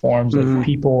forms of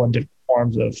people and different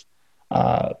forms of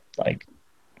like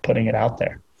putting it out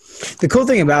there. The cool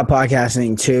thing about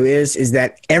podcasting too is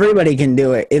that everybody can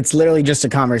do it. It's literally just a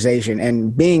conversation,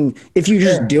 and if you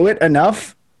just do it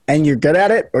enough and you're good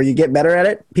at it or you get better at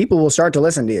it, people will start to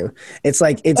listen to you. It's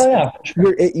like,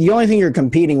 the only thing you're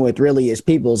competing with really is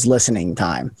people's listening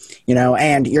time,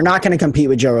 and you're not going to compete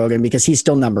with Joe Rogan because he's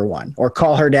still number one, or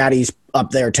Call Her Daddy's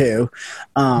up there too.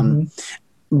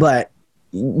 But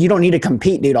you don't need to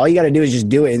compete, dude. All you got to do is just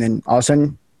do it. And then all of a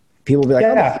sudden people will be like,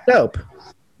 oh, that's dope.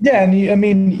 Yeah. And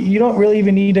you don't really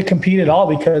even need to compete at all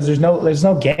because there's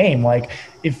no game. Like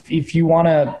if you want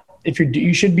to,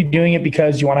 you should be doing it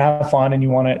because you want to have fun and you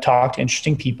want to talk to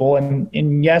interesting people.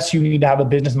 And yes, you need to have a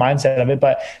business mindset of it,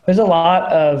 but there's a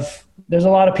lot of there's a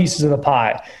lot of pieces of the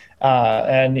pie.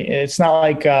 And it's not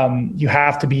like you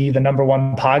have to be the number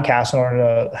one podcast in order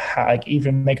to like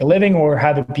even make a living or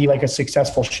have it be like a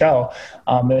successful show.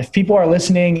 If people are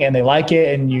listening and they like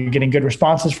it and you're getting good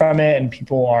responses from it and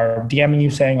people are DMing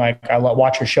you saying like, I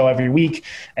watch your show every week,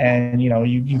 and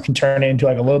you can turn it into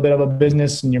like a little bit of a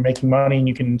business and you're making money and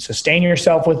you can sustain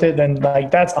yourself with it, then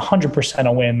like that's 100%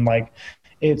 a win. Like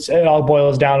it all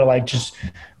boils down to like just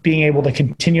being able to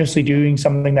continuously doing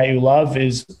something that you love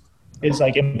is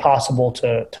like impossible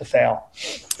to fail.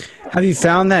 Have you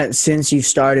found that since you've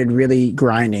started really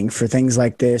grinding for things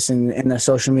like this in the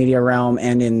social media realm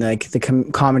and in like the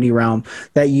comedy realm,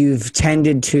 that you've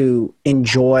tended to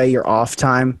enjoy your off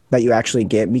time that you actually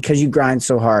get because you grind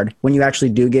so hard? When you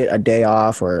actually do get a day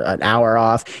off or an hour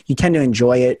off, you tend to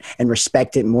enjoy it and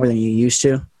respect it more than you used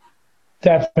to?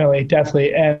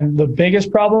 Definitely. And the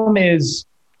biggest problem is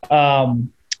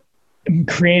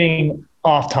creating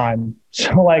off time.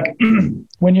 So like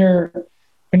when your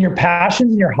passions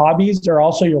and your hobbies are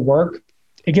also your work,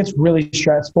 it gets really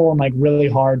stressful and like really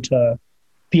hard to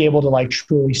be able to like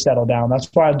truly settle down. That's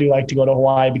why I do like to go to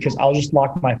Hawaii, because I'll just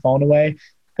lock my phone away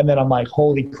and then I'm like,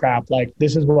 holy crap, like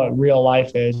this is what real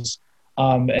life is.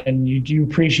 And you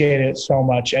appreciate it so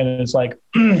much. And it's like,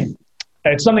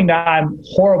 it's something that I'm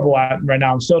horrible at right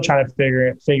now. I'm still trying to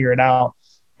figure it out,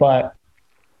 but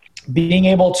being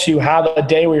able to have a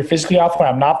day where you're physically off, when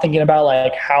I'm not thinking about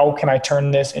like, how can I turn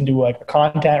this into like a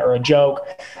content or a joke,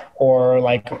 or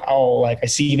like, oh, like I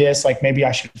see this, like maybe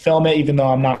I should film it, even though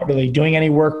I'm not really doing any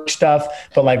work stuff,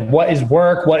 but like what is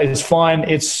work, what is fun?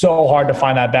 It's so hard to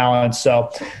find that balance.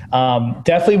 So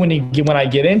definitely when I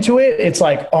get into it, it's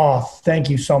like, oh, thank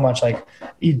you so much. Like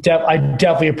I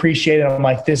definitely appreciate it. I'm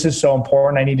like, this is so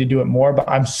important. I need to do it more, but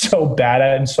I'm so bad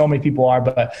at it. And so many people are,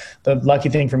 but the lucky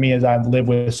thing for me is I've lived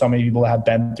with so many people that have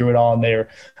been through it all, and they're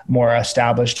more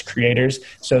established creators.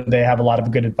 So they have a lot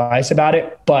of good advice about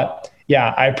it. But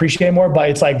yeah, I appreciate it more, but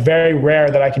it's like very rare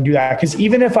that I can do that. Because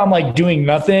even if I'm like doing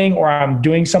nothing or I'm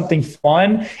doing something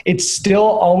fun, it still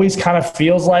always kind of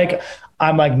feels like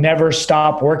I'm like never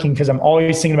stop working, because I'm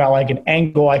always thinking about like an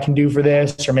angle I can do for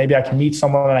this, or maybe I can meet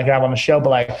someone that I can have on the show. But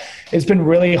like, it's been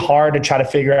really hard to try to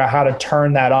figure out how to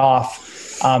turn that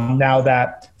off now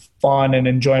that fun and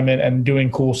enjoyment and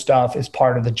doing cool stuff is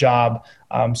part of the job.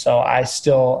 So I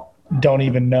still don't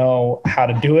even know how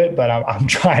to do it, but I'm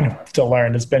trying to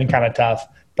learn. It's been kind of tough,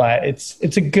 but it's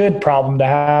a good problem to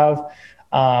have.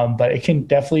 But it can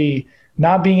definitely,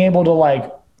 not being able to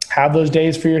like have those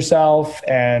days for yourself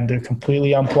and to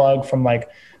completely unplug from like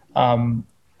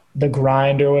the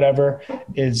grind or whatever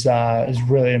is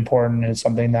really important. It's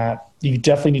something that you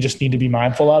definitely just need to be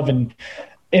mindful of. And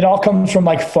it all comes from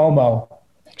like FOMO.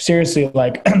 Seriously,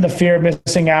 like the fear of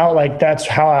missing out, like that's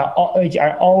how I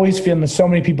always feel, and so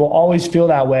many people always feel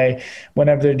that way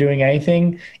whenever they're doing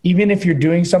anything, even if you're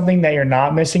doing something that you're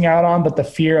not missing out on, but the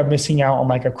fear of missing out on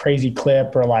like a crazy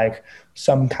clip or like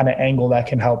some kind of angle that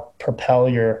can help propel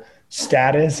your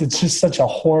status. It's just such a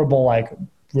horrible like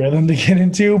rhythm to get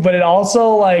into. But it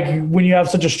also, like, when you have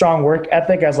such a strong work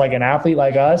ethic as like an athlete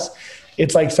like us,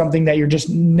 it's like something that you're just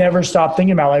never stop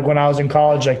thinking about. Like when I was in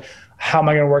college, like, how am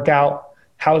I going to work out?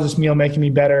 How is this meal making me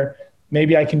better?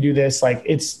 Maybe I can do this. Like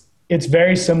it's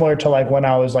very similar to like when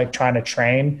I was like trying to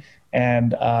train,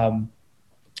 and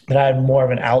that I had more of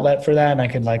an outlet for that and I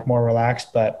could like more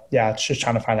relaxed. But yeah, it's just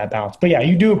trying to find that balance. But yeah,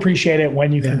 you do appreciate it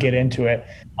when you can get into it.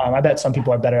 I bet some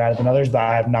people are better at it than others, but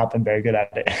I have not been very good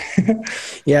at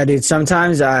it. Yeah, dude.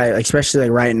 Sometimes especially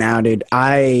like right now, dude,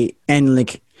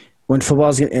 like when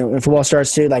football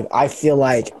starts, dude, like I feel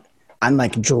like I'm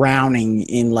like drowning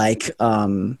in like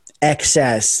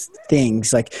excess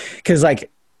things, like, because like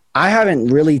I haven't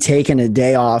really taken a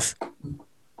day off.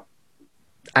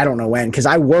 I don't know when, because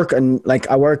I work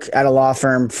at a law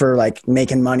firm for like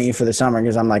making money for the summer,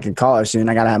 because I'm like in college student.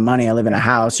 I gotta have money. I live in a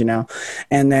house,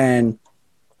 and then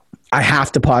I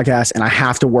have to podcast and I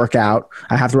have to work out.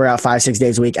 I have to work out 5-6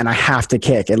 days a week, and I have to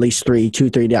kick at least 3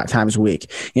 times a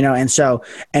week,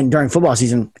 and during football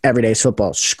season, every day is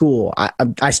football, school.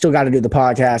 I still got to do the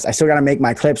podcast. I still got to make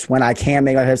my clips when I can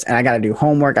make my clips, and I got to do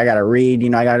homework. I got to read,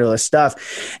 I got to do all this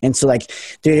stuff. And so like,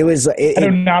 dude, I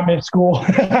do not miss school.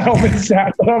 I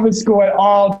don't miss school at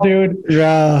all, dude.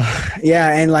 Yeah.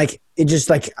 And like, it just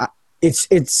like,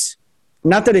 it's,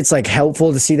 not that it's like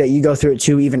helpful to see that you go through it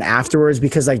too, even afterwards,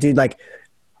 because like, dude, like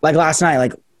last night,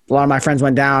 like a lot of my friends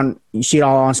went down, you see it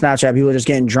all on Snapchat, people are just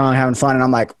getting drunk, having fun. And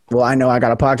I'm like, well, I know I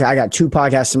got a podcast. I got 2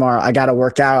 podcasts tomorrow. I got to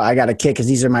work out. I got to kick, because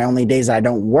these are my only days that I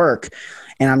don't work.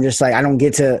 And I'm just like, I don't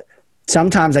get to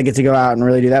sometimes I get to go out and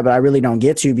really do that, but I really don't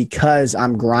get to because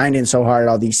I'm grinding so hard at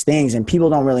all these things and people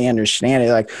don't really understand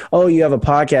it. Like, oh, you have a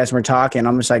podcast and we're talking.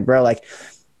 I'm just like, bro, like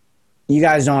you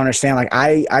guys don't understand. Like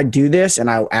I do this and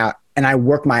I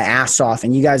work my ass off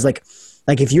and you guys like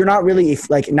if you're not really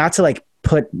not to like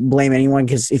blame anyone,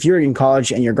 because if you're in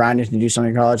college and you're grinding to do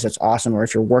something in college, that's awesome. Or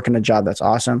if you're working a job, that's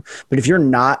awesome. But if you're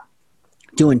not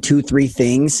doing 2-3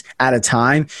 things at a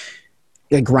time,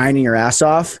 like grinding your ass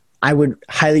off, I would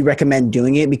highly recommend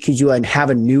doing it because you have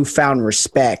a newfound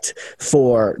respect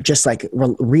for just like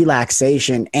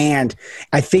relaxation. And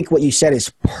I think what you said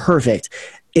is perfect.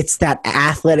 It's that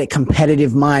athletic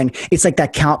competitive mind. It's like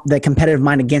that competitive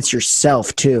mind against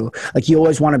yourself too. Like you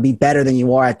always want to be better than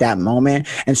you are at that moment.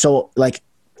 And so like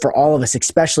for all of us,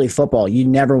 especially football, you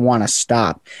never want to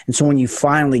stop. And so when you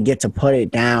finally get to put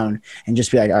it down and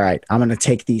just be like, all right, I'm going to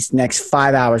take these next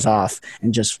 5 hours off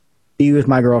and just be with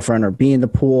my girlfriend or be in the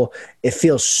pool, it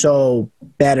feels so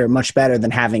better, much better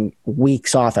than having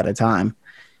weeks off at a time.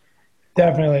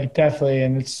 Definitely.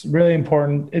 And it's really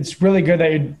important. It's really good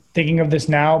that you're thinking of this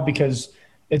now because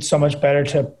it's so much better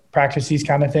to practice these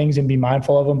kind of things and be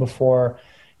mindful of them before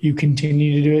you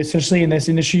continue to do it, especially in this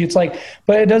industry. It's like,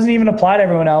 but it doesn't even apply to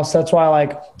everyone else. That's why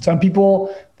like some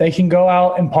people, they can go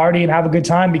out and party and have a good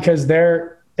time because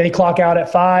they clock out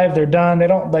at 5, they're done. They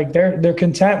don't like, they're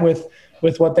content with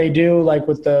what they do, like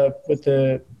with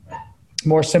the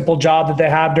more simple job that they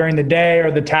have during the day or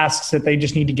the tasks that they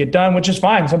just need to get done, which is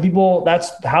fine. Some people,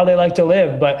 that's how they like to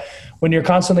live. But when you're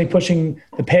constantly pushing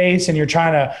the pace and you're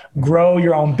trying to grow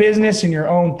your own business and your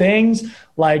own things,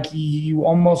 like you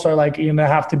almost are like, you're going to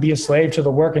have to be a slave to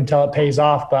the work until it pays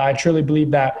off. But I truly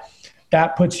believe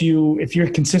that puts you, if you're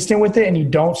consistent with it and you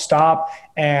don't stop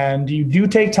and you do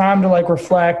take time to like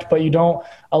reflect, but you don't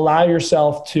allow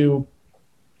yourself to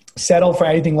settle for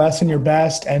anything less than your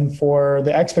best and for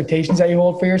the expectations that you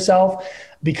hold for yourself,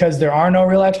 because there are no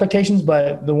real expectations,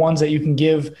 but the ones that you can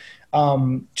give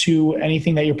to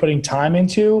anything that you're putting time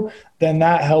into, then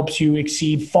that helps you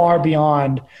exceed far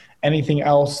beyond anything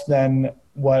else than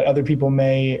what other people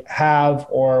may have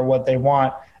or what they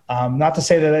want. Not to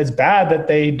say that it's bad that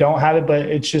they don't have it, but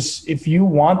it's just, if you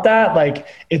want that, like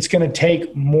it's going to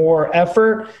take more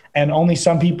effort and only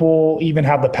some people even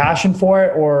have the passion for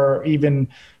it or even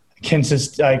can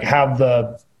just like have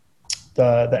the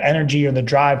energy or the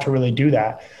drive to really do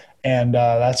that. And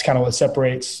that's kind of what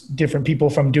separates different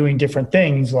people from doing different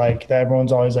things. Like that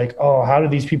everyone's always like, oh, how do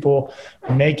these people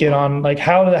make it on, like,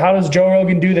 how does Joe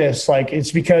Rogan do this? Like,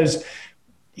 it's because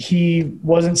he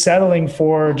wasn't settling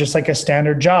for just like a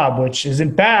standard job, which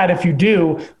isn't bad if you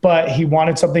do, but he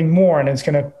wanted something more, and it's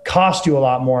going to cost you a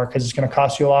lot more because it's going to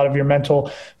cost you a lot of your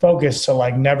mental focus to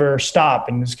like never stop.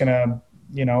 And it's going to,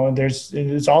 you know, there's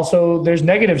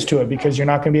negatives to it because you're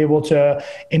not going to be able to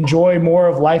enjoy more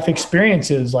of life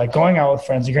experiences, like going out with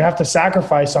friends. You're going to have to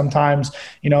sacrifice sometimes,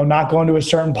 you know, not going to a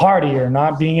certain party or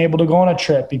not being able to go on a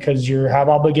trip because you have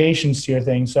obligations to your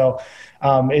thing. So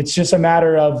it's just a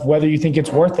matter of whether you think it's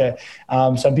worth it.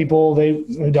 Some people, they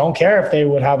don't care if they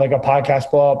would have like a podcast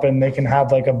blow up and they can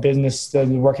have like a business that's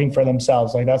working for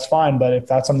themselves. Like that's fine. But if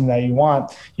that's something that you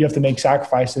want, you have to make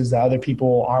sacrifices that other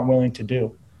people aren't willing to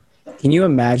do. Can you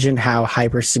imagine how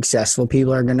hyper successful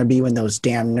people are going to be when those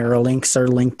damn Neuralinks are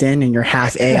linked in and you're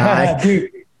half AI?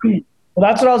 Dude, well,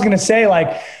 that's what I was going to say.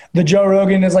 Like the Joe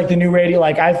Rogan is like the new radio.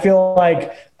 Like I feel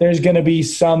like there's going to be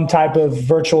some type of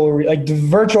virtual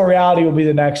reality will be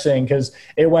the next thing, because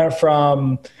it went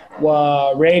from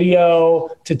radio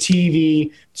to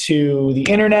TV to the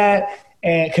internet.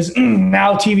 And because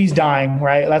now TV's dying,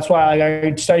 right? That's why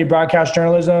I studied broadcast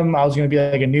journalism. I was going to be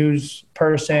like a news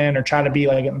person or trying to be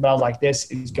like, but I was like, this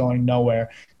is going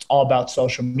nowhere. It's all about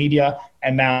social media.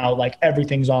 And now like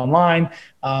everything's online.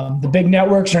 The big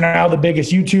networks are now the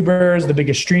biggest YouTubers, the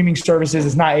biggest streaming services.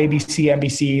 It's not ABC,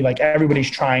 NBC. Like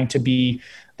everybody's trying to be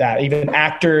that. Even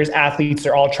actors, athletes,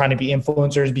 they're all trying to be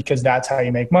influencers because that's how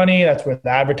you make money. That's where the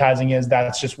advertising is.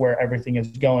 That's just where everything is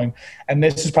going. And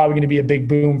this is probably going to be a big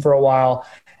boom for a while.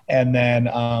 And then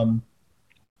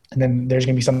there's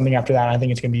going to be something after that. I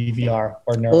think it's going to be VR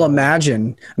or neuro. Well,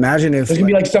 imagine if there's going to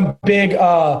be like some big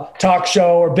talk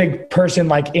show or big person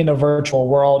like in a virtual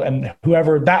world, and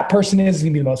whoever that person is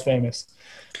going to be the most famous.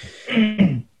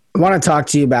 I want to talk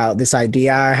to you about this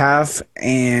idea I have,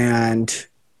 and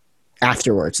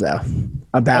afterwards though,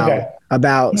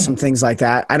 about some things like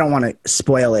that. I don't want to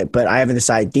spoil it, but I have this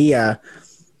idea.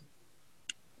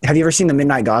 Have you ever seen The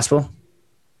Midnight Gospel?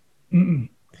 Mm-mm.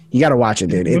 You got to watch it,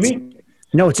 dude.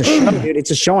 No, it's a show, dude. It's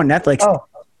a show on Netflix. Oh.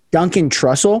 Duncan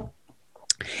Trussell.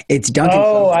 It's Duncan.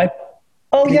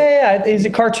 Yeah. Is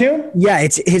it cartoon? Yeah, he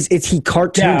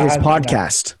cartooned his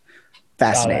podcast.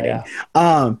 Fascinating.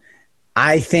 Yeah.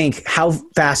 I think how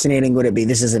fascinating would it be?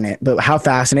 This isn't it, but how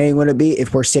fascinating would it be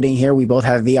if we're sitting here, we both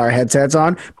have VR headsets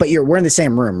on, but we're in the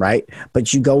same room, right?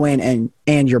 But you go in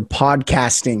and you're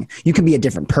podcasting. You can be a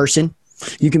different person.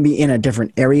 You can be in a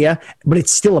different area, but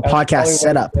it's still a podcast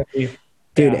setup. Dude,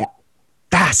 yeah.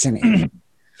 Fascinating.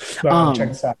 Check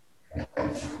this out.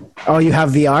 Oh, you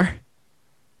have VR?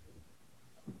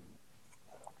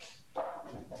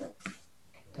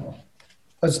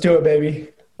 Let's do it, baby.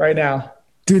 Right now.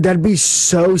 Dude, that'd be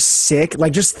so sick.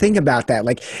 Like, just think about that.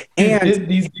 Like, and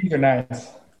these are nice.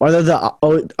 Are those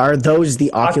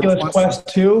the Oculus Quest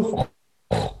 2?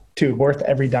 Dude, worth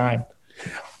every dime.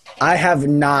 I have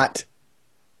not.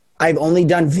 I've only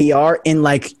done VR in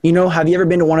like, have you ever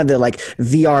been to one of the like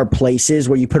VR places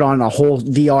where you put on a whole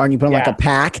VR and you put on like a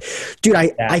pack? Dude,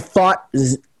 I thought,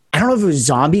 I don't know if it was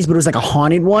zombies, but it was like a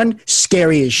haunted one.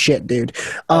 Scary as shit, dude.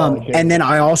 And then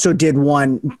I also did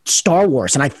one Star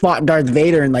Wars and I fought Darth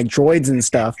Vader and like droids and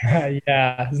stuff.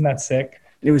 Yeah. Isn't that sick?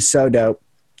 It was so dope.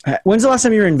 When's the last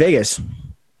time you were in Vegas?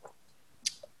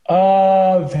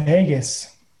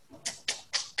 Vegas.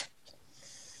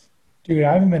 Dude,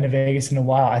 I haven't been to Vegas in a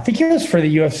while. I think it was for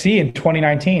the UFC in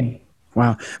 2019.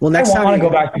 Wow. Well, next time I want to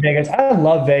go back to Vegas. I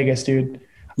love Vegas, dude.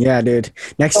 Yeah, dude.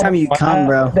 Next time you come,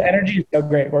 bro. The energy is so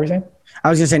great. What were you saying? I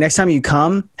was going to say, next time you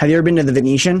come, have you ever been to the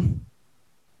Venetian?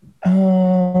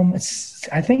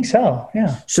 I think so.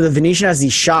 Yeah. So the Venetian has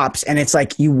these shops and it's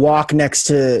like you walk next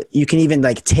to, you can even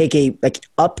like take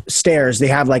upstairs. They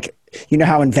have like,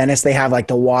 how in Venice they have like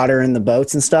the water and the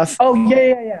boats and stuff. Oh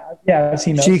yeah. Yeah. I've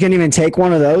seen those. So you can even take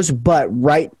one of those, but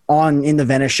right on in the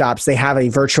Venice shops, they have a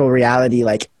virtual reality,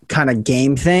 like kind of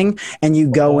game thing. And you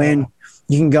can go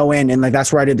in and like,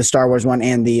 that's where I did the Star Wars one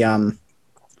and the,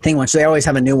 thing one. So they always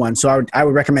have a new one. So I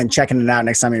would recommend checking it out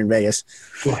next time you're in Vegas.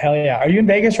 Ooh, hell yeah. Are you in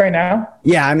Vegas right now?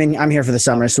 Yeah. I'm here for the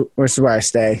summer. So this is where I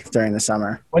stay during the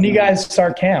summer. When do you guys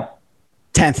start camp?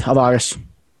 10th of August.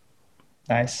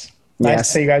 Nice.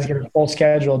 Yes. So you guys get a full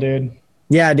schedule, dude.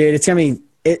 Yeah, dude. It's going to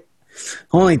be,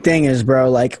 only thing is, bro,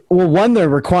 like, well, one, they're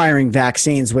requiring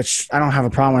vaccines, which I don't have a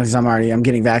problem with because I'm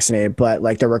getting vaccinated, but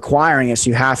like they're requiring it. So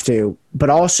you have to, but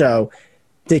also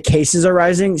the cases are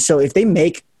rising. So if they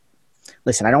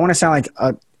listen, I don't want to sound like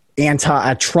a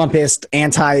Trumpist,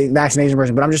 anti-vaccination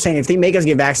person, but I'm just saying if they make us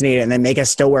get vaccinated and then make us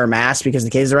still wear masks because the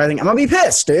cases are rising, I'm going to be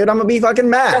pissed, dude. I'm going to be fucking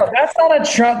mad. No, that's not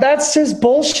a Trump. That's just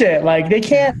bullshit. Like they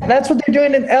can't, that's what they're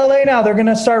doing in LA now. They're going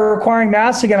to start requiring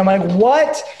masks again. I'm like,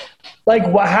 what? Like,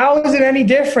 how is it any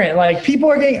different? Like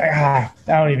people are getting,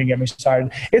 don't even get me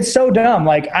started. It's so dumb.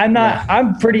 Like I'm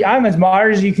as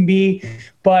moderate as you can be,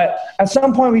 but at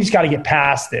some point we just got to get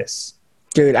past this.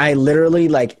 Dude, I literally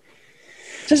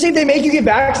just if they make you get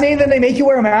vaccinated, then they make you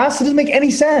wear a mask. It doesn't make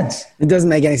any sense. It doesn't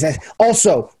make any sense.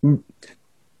 Also,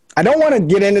 I don't want to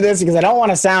get into this because I don't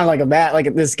want to sound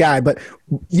like this guy, but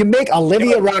you make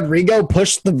Olivia Rodrigo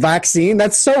push the vaccine.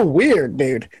 That's so weird,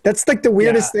 dude. That's like the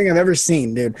weirdest thing I've ever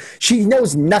seen, dude. She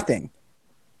knows nothing.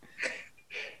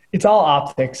 It's all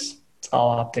optics.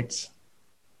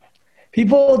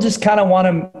 People just kind of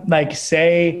want to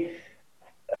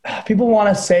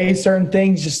say certain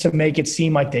things just to make it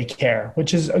seem like they care,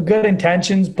 which is a good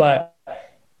intentions, but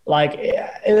like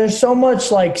there's so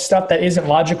much like stuff that isn't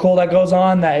logical that goes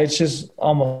on that it's just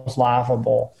almost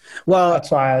laughable. Well,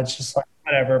 that's why it's just like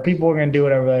whatever. People are gonna do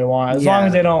whatever they want as long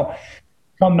as they don't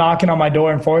come knocking on my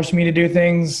door and force me to do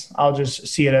things. I'll just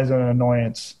see it as an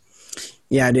annoyance.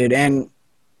 Yeah, dude. And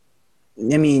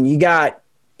I mean,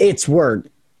 we're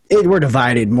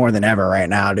divided more than ever right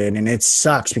now, dude, and it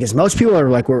sucks because most people are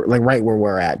we're right where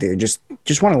we're at, dude. Just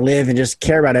want to live and just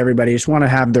care about everybody. Just want to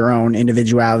have their own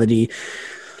individuality,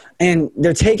 and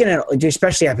they're taking it,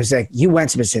 especially at Pacific. You went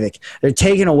to Pacific. They're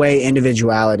taking away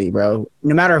individuality, bro.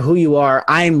 No matter who you are,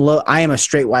 I am a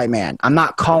straight white man. I'm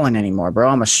not calling anymore, bro.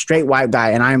 I'm a straight white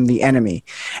guy, and I'm the enemy.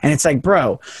 And it's like,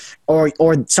 bro, or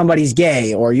somebody's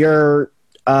gay, or you're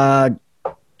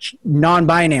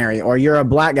non-binary, or you're a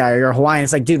black guy, or you're a Hawaiian.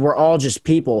 It's like, dude, we're all just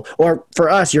people. Or for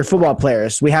us, you're football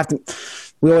players. We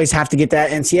always have to get that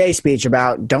NCAA speech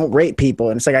about don't rape people.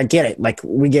 And it's like, I get it. Like,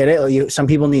 we get it. Some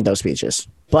people need those speeches,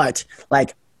 but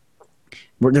like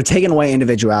they're taking away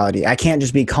individuality. I can't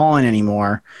just be calling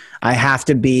anymore. I have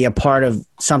to be a part of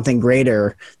something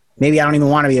greater. Maybe I don't even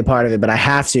want to be a part of it, but I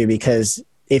have to because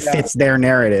it fits their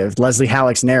narrative, Leslie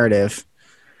Halleck's narrative.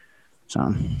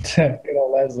 So good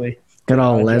old Leslie. Good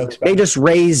old Leslie. They just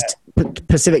raised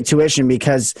Pacific tuition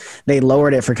because they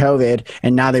lowered it for COVID,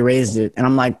 and now they raised it. And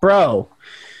I'm like, bro,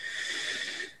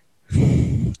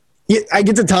 I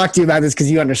get to talk to you about this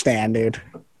because you understand, dude.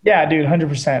 Yeah, dude,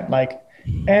 100%.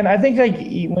 And I think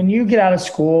when you get out of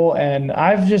school, and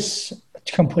I've just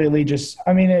completely just,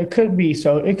 I mean, it could be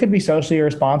socially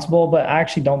irresponsible, but I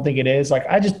actually don't think it is. Like,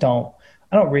 I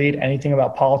don't read anything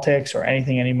about politics or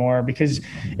anything anymore, because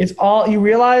it's all, you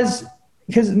realize,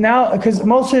 because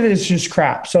most of it is just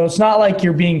crap. So it's not like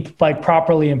you're being like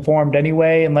properly informed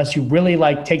anyway, unless you really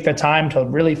like take the time to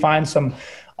really find some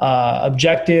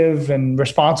objective and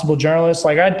responsible journalists.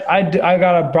 Like I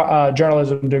got a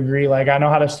journalism degree. Like I know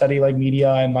how to study like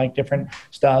media and like different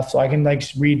stuff, so I can like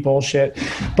read bullshit.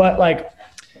 But like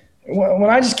when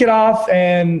I just get off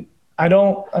and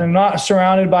I'm not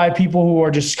surrounded by people who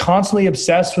are just constantly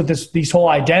obsessed with these whole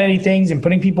identity things and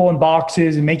putting people in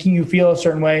boxes and making you feel a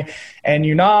certain way, and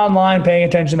you're not online paying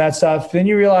attention to that stuff, then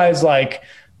you realize like,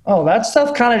 oh, that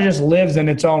stuff kind of just lives in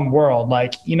its own world.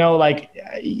 Like, you know, like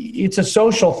it's a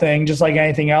social thing, just like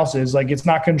anything else is. Like, it's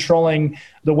not controlling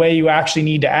the way you actually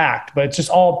need to act, but it's just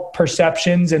all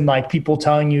perceptions and like people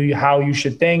telling you how you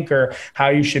should think or how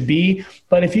you should be.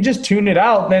 But if you just tune it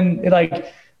out, then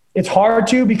it's hard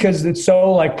to, because it's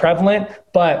so like prevalent.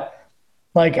 But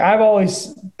like, I've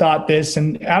always thought this,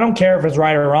 and I don't care if it's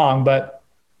right or wrong, but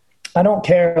I don't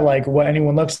care like what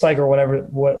anyone looks like or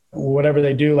whatever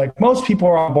they do. Like, most people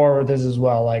are on board with this as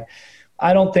well. Like,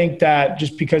 I don't think that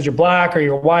just because you're black or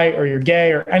you're white or you're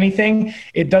gay or anything,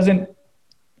 it doesn't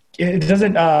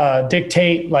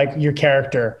dictate like your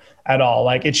character at all.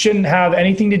 Like, it shouldn't have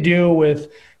anything to do with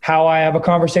how I have a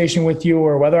conversation with you,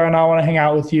 or whether or not I want to hang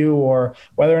out with you, or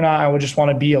whether or not I would just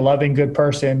want to be a loving, good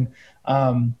person.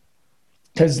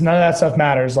 Because none of that stuff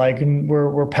matters. Like,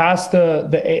 we're past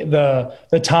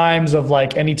the times of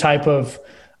like any type of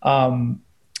I don't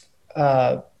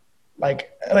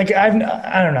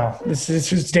know. This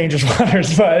is just dangerous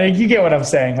waters, but like, you get what I'm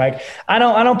saying. Like, I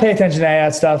don't pay attention to any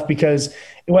of that stuff, because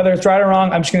whether it's right or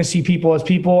wrong, I'm just going to see people as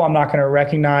people. I'm not going to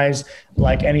recognize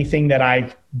like anything that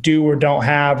I do or don't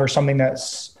have, or something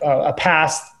that's a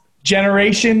past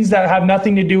generations that have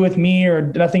nothing to do with me or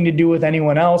nothing to do with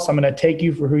anyone else. I'm going to take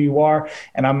you for who you are,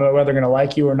 and I'm whether going to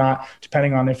like you or not,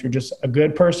 depending on if you're just a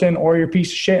good person or you're a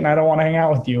piece of shit and I don't want to hang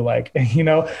out with you. Like, you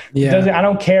know, I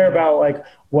don't care about like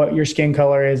what your skin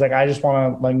color is. Like, I just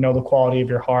want to like know the quality of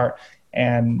your heart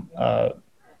and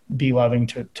be loving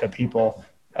to people,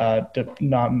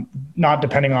 not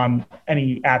depending on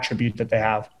any attribute that they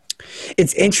have.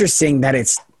 It's interesting that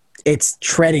it's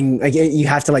treading, like you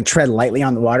have to like tread lightly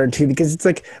on the water too, because it's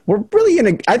like we're really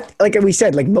like we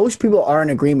said, like most people are in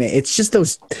agreement. It's just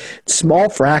those small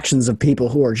fractions of people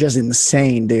who are just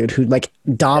insane, dude, who like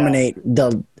dominate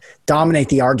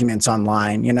the arguments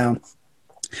online, you know.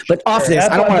 But off this,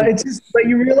 I don't want to. But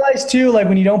you realize too, like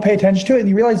when you don't pay attention to it, and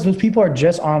you realize those people are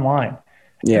just online.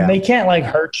 Yeah, and they can't like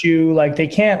hurt you. Like, they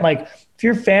can't like. If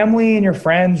your family and your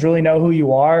friends really know who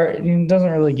you are, it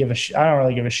doesn't really give a shit. I don't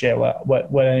really give a shit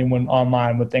what anyone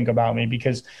online would think about me,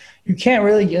 because you can't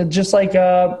really, just like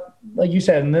you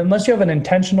said, unless you have an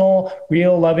intentional,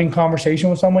 real, loving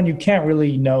conversation with someone, you can't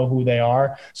really know who they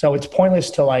are. So it's pointless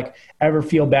to like ever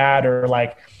feel bad or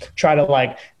like try to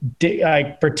like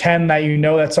pretend that you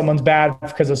know that someone's bad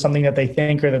because of something that they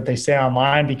think or that they say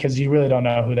online, because you really don't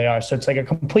know who they are. So it's like a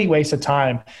complete waste of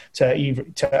time to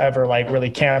ever like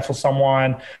really cancel someone,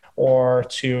 or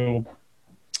to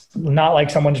not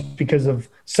like someone just because of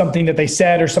something that they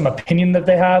said or some opinion that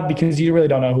they have, because you really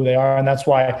don't know who they are. And that's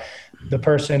why the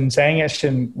person saying it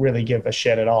shouldn't really give a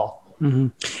shit at all. Mm-hmm.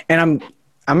 And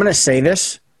I'm going to say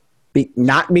this,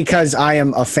 not because I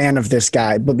am a fan of this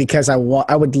guy, but because I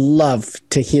would love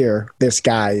to hear this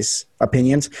guy's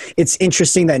opinions. It's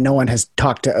interesting that no one has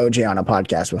talked to OJ on a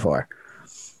podcast before.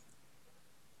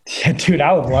 Yeah, dude,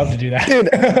 I would love to do that. Dude,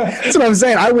 that's what I'm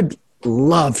saying. I would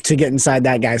love to get inside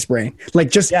that guy's brain.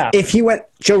 Like, just if he went,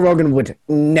 Joe Rogan would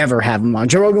never have him on.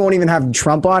 Joe Rogan won't even have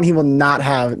Trump on. He will not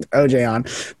have OJ on.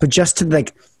 But just to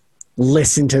like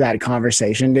listen to that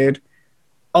conversation, dude.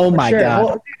 Oh my God.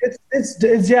 Well,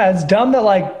 it's dumb that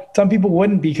like some people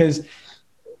wouldn't, because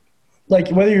like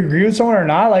whether you agree with someone or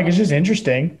not, like it's just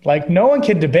interesting. Like, no one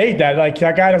can debate that. Like,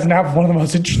 that guy doesn't have one of the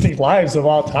most interesting lives of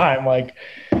all time. Like,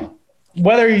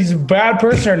 whether he's a bad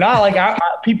person or not, like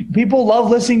people love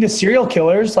listening to serial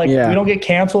killers. Like, we don't get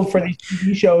canceled for these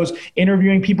TV shows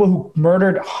interviewing people who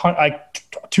murdered like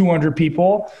 200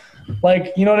 people.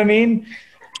 Like, you know what I mean?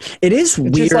 It is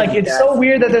weird. Just like, it's so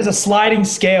weird that there's a sliding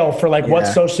scale for like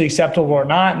what's socially acceptable or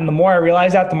not. And the more I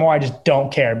realize that, the more I just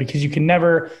don't care, because you can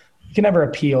never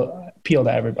appeal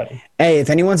to everybody. Hey, if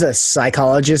anyone's a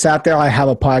psychologist out there, I have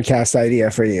a podcast idea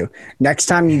for you. Next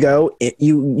time you go,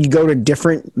 you go to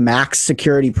different max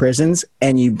security prisons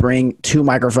and you bring 2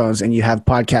 microphones and you have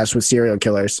podcasts with serial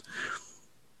killers.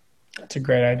 That's a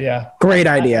great idea. Great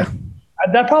idea.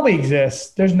 That probably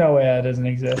exists. There's no way that doesn't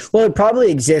exist. Well, it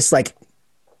probably exists like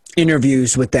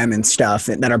interviews with them and stuff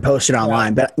that are posted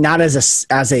online, but not as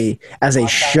a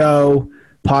show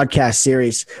podcast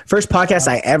series. First podcast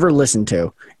I ever listened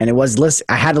to, and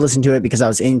I had to listen to it because I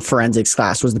was in forensics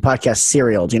class, was the podcast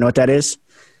Serial. Do you know what that is?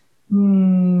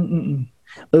 Mm-mm.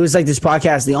 It was like this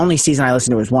podcast. The only season I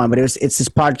listened to was one, but it's this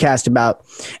podcast about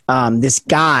this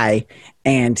guy,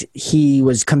 and he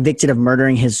was convicted of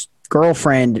murdering his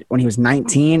girlfriend when he was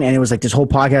 19, and it was like this whole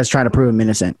podcast trying to prove him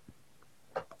innocent.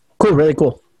 Cool, really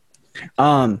cool.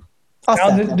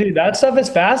 Dude, that stuff is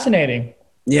fascinating.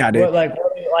 Yeah, dude. Like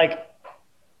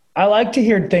I like to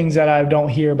hear things that I don't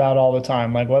hear about all the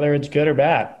time, like whether it's good or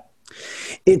bad.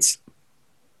 It's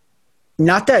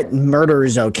not that murder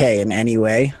is okay in any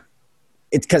way.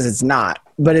 It's because it's not.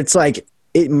 But it's like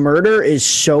murder is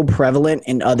so prevalent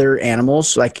in other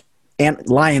animals. Like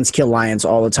lions kill lions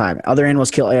all the time. Other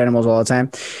animals kill animals all the time.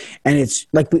 And it's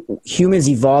like humans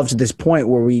evolved to this point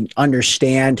where we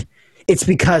understand it's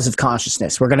because of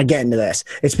consciousness. We're going to get into this.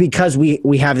 It's because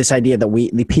we have this idea that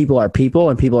the people are people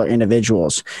and people are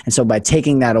individuals. And so by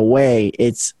taking that away,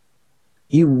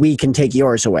 we can take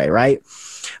yours away, right?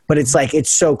 But it's like, it's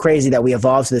so crazy that we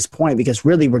evolved to this point because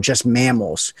really we're just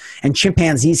mammals, and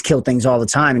chimpanzees kill things all the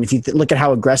time. And if you look at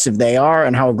how aggressive they are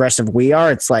and how aggressive we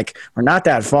are, it's like, we're not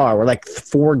that far. We're like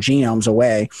 4 genomes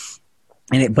away.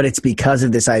 But it's because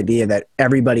of this idea that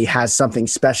everybody has something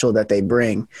special that they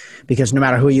bring, because no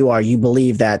matter who you are, you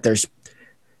believe that there's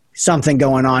something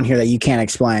going on here that you can't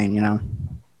explain, you know?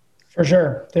 For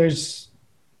sure.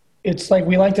 It's like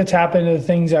we like to tap into the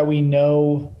things that we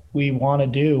know we want to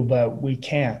do, but we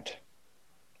can't.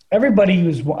 Everybody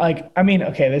who's like, I mean,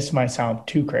 okay, this might sound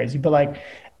too crazy, but like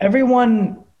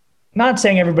everyone, not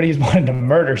saying everybody's wanted to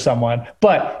murder someone,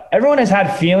 but everyone has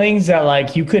had feelings that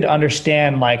like you could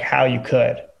understand like how you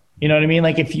could, you know what I mean?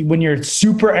 Like when you're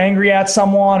super angry at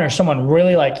someone, or someone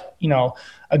really like, you know,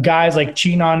 a guy's like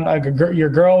cheating on your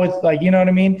girl with like, you know what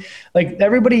I mean? Like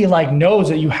everybody like knows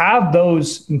that you have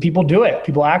those, and people do it.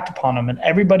 People act upon them, and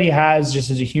everybody has, just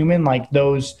as a human, like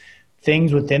those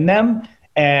things within them.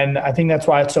 And I think that's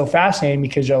why it's so fascinating,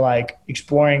 because you're like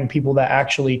exploring people that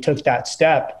actually took that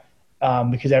step,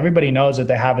 because everybody knows that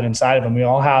they have it inside of them. We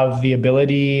all have the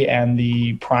ability and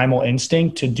the primal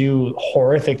instinct to do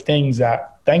horrific things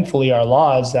that thankfully are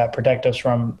laws that protect us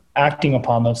from acting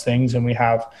upon those things. And we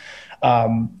have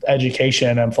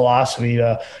education and philosophy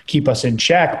to keep us in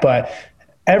check. But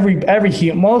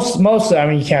most, I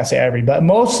mean, you can't say every, but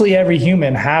mostly every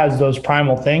human has those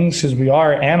primal things, because we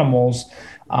are animals.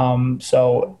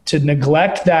 So to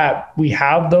neglect that we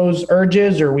have those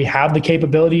urges, or we have the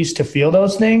capabilities to feel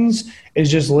those things,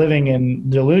 is just living in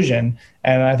delusion.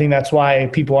 And I think that's why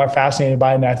people are fascinated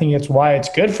by it. And I think it's why it's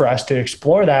good for us to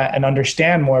explore that and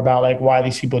understand more about like why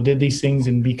these people did these things,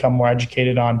 and become more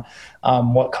educated on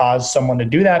what caused someone to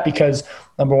do that. Because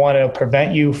number one, it'll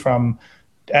prevent you from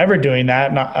ever doing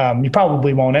that. You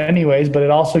probably won't anyways, but it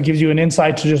also gives you an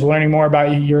insight to just learning more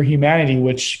about your humanity,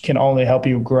 which can only help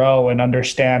you grow and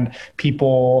understand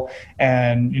people,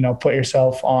 and, you know, put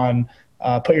yourself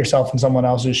in someone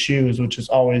else's shoes, which is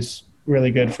always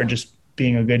really good for just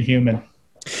being a good human.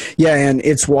 Yeah. And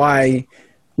it's why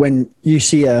when you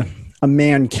see a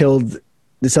man killed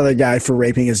this other guy for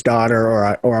raping his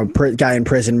daughter, or a guy in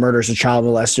prison murders a child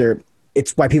molester,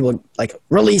 it's why people like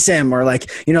release him, or like,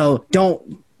 you know,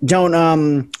 don't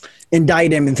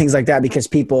indict him and things like that, because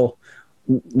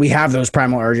we have those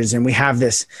primal urges, and we have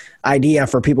this idea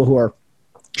for people who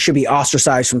should be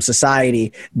ostracized from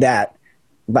society, that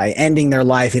by ending their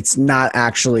life, it's not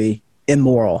actually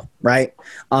immoral. Right.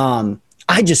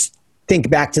 I just think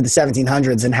back to the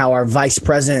 1700s and how our vice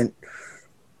president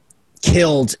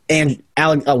killed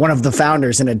one of the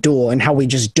founders in a duel, and how we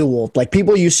just dueled. Like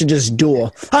people used to just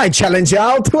duel. I challenge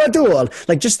y'all to a duel.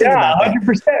 Like just think about that.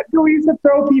 100%. We used to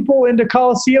throw people into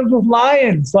coliseums with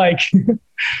lions. Like, you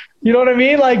know what I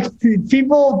mean? Like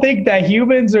people think that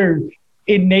humans are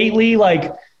innately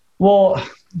like, well,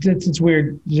 it's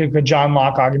weird, like a John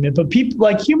Locke argument, but people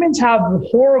like humans have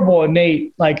horrible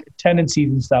innate like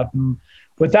tendencies and stuff, and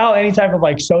without any type of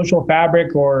like social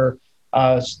fabric or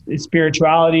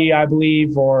spirituality, I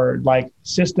believe, or like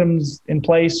systems in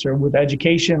place, or with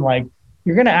education, like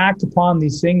you're going to act upon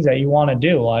these things that you want to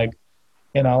do. Like,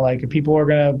 you know, like people are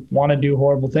going to want to do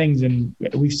horrible things. And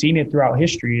we've seen it throughout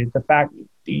history. It's the fact,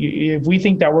 if we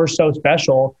think that we're so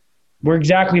special, we're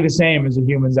exactly the same as the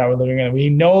humans that we're living in. We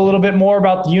know a little bit more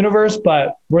about the universe,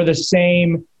 but we're the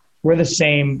same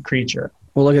creature.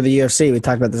 Well, look at the UFC. We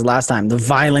talked about this last time. The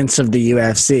violence of the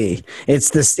UFC.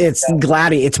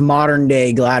 It's modern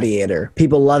day gladiator.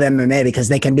 People love MMA because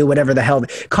they can do whatever the hell.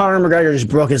 Conor McGregor just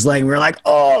broke his leg, and we were like,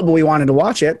 oh, but we wanted to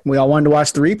watch it. We all wanted to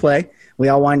watch the replay. We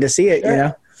all wanted to see it, you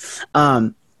know?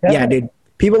 Yeah, dude.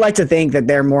 People like to think that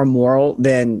they're more moral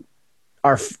than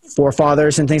our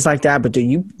forefathers and things like that. But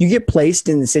dude, you get placed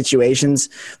in situations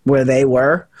where they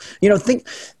were,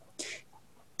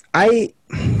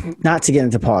 not to get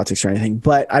into politics or anything,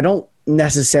 but I don't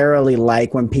necessarily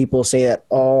like when people say that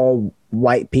all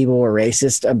white people were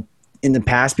racist in the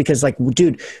past, because like,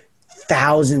 dude,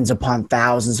 thousands upon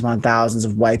thousands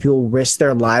of white people risked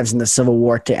their lives in the Civil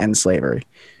War to end slavery.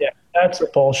 Yeah, that's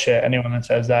bullshit. Anyone that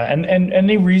says that, and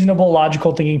any reasonable,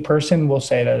 logical thinking person will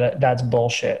say that's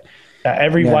bullshit. That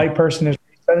every white person is,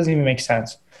 that doesn't even make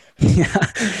sense. Yeah,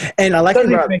 and I like how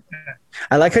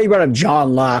you brought up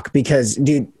John Locke, because,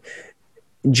 dude,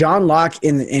 John Locke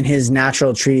in his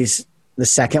Natural Treatise, the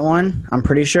second one, I'm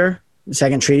pretty sure, the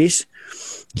second treatise,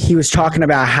 he was talking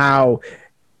about how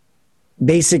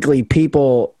basically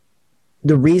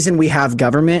the reason we have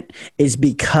government is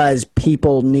because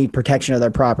people need protection of their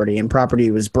property, and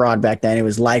property was broad back then. It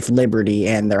was life, liberty,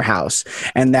 and their house.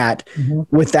 And that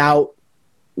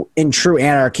in true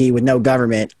anarchy with no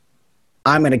government,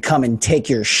 I'm going to come and take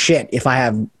your shit if I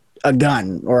have a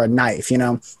gun or a knife,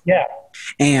 Yeah.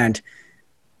 And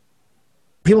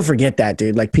people forget that,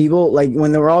 dude. Like, people, like,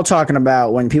 when they were all talking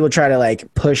about, when people try to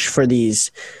like push for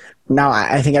these, now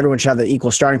I think everyone should have the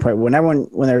equal starting point.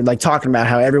 When they're like talking about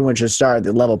how everyone should start at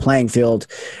the level playing field,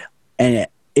 and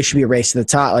it should be a race to the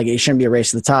top, like it shouldn't be a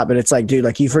race to the top. But it's like, dude,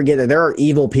 like, you forget that there are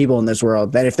evil people in this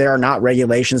world, that if there are not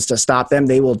regulations to stop them,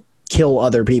 they will kill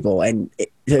other people and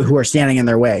who are standing in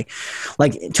their way.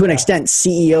 Like, to an extent,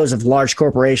 CEOs of large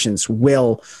corporations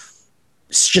will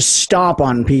just stomp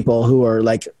on people who are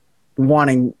like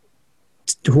competing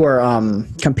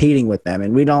with them,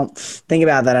 and we don't think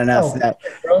about that enough. That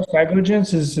gross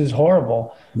negligence is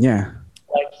horrible. Yeah,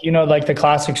 like, like the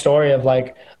classic story of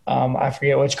like, I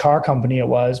forget which car company it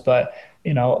was, but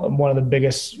one of the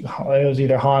biggest, it was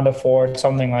either Honda, Ford,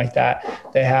 something like that.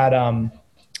 They had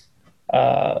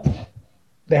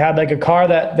like a car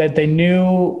that they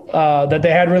knew that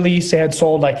they had released. They had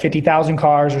sold like 50,000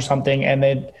 cars or something, and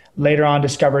they later on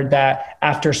discovered that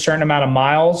after a certain amount of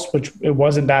miles, which it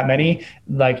wasn't that many,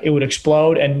 like it would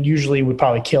explode and usually would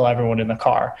probably kill everyone in the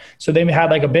car. So they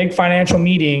had like a big financial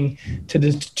meeting to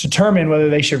determine whether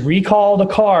they should recall the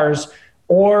cars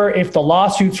or if the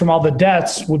lawsuits from all the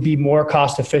deaths would be more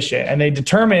cost efficient. And they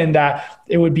determined that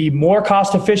it would be more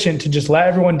cost efficient to just let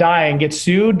everyone die and get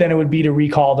sued than it would be to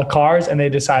recall the cars. And they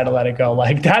decided to let it go.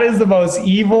 Like, that is the most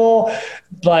evil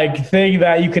like thing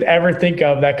that you could ever think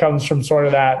of, that comes from sort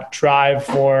of that drive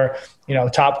for,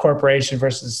 top corporation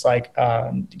versus like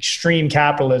extreme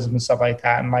capitalism and stuff like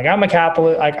that. And like, I'm a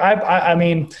capitalist. Like I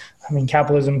mean,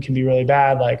 capitalism can be really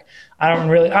bad. Like,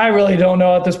 I really don't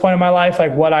know at this point in my life,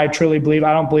 like what I truly believe.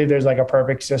 I don't believe there's like a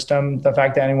perfect system. The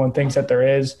fact that anyone thinks that there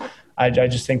is, I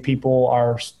just think people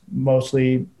are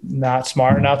mostly not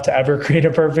smart enough to ever create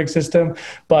a perfect system.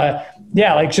 But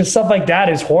yeah, like just stuff like that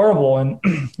is horrible. And,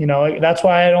 that's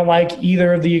why I don't like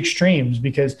either of the extremes,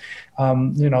 because,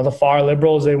 the far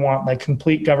liberals, they want like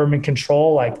complete government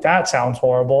control. Like, that sounds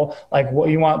horrible. Like, what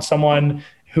you want someone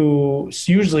who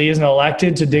usually isn't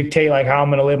elected to dictate like how I'm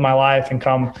going to live my life and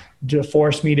come to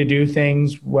force me to do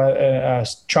things,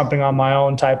 trumping on my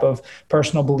own type of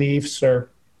personal beliefs.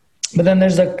 But then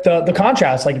there's the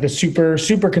contrast, like the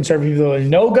super conservative,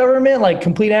 no government, like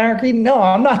complete anarchy. No,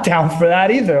 I'm not down for that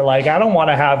either. Like, I don't want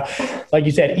to have, like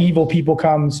you said, evil people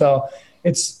come. So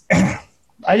it's,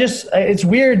 it's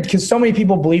weird because so many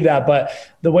people believe that, but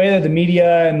the way that the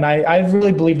media, and I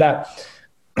really believe that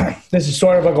this is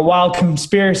sort of like a wild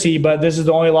conspiracy, but this is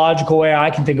the only logical way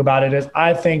I can think about it, is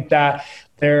I think that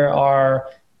there are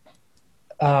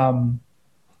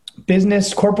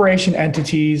business corporation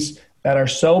entities that are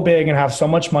so big and have so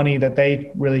much money that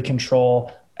they really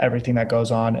control everything that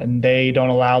goes on, and they don't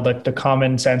allow the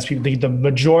common sense people, the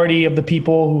majority of the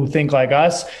people who think like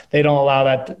us, they don't allow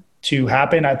that to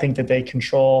happen. I think that they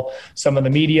control some of the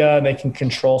media, and they can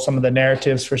control some of the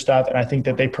narratives for stuff. And I think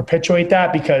that they perpetuate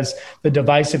that because the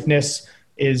divisiveness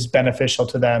is beneficial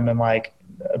to them. And like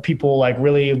people like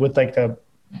really with like the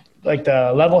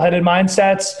level-headed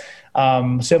mindsets,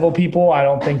 civil people, I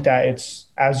don't think that it's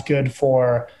as good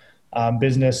for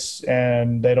business,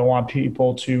 and they don't want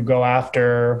people to go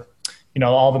after,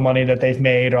 all the money that they've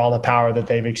made or all the power that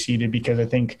they've exceeded, because I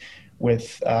think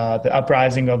with the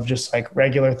uprising of just like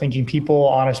regular thinking people,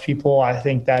 honest people, I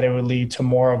think that it would lead to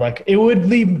more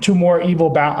evil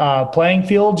playing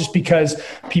field, just because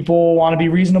people want to be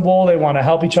reasonable. They want to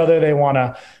help each other. They want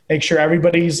to make sure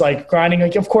everybody's like grinding.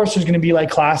 Like, of course there's going to be like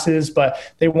classes, but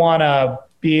they want to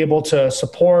be able to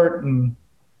support and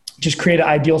just create an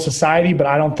ideal society. But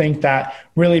I don't think that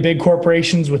really big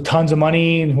corporations with tons of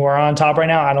money and who are on top right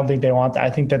now, I don't think they want that. I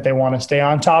think that they want to stay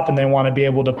on top and they want to be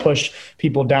able to push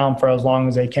people down for as long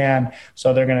as they can.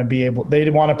 So they're going to be able, they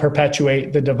want to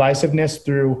perpetuate the divisiveness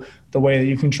through the way that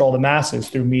you control the masses,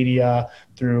 through media,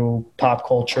 through pop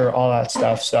culture, all that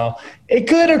stuff. So it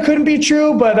could or couldn't be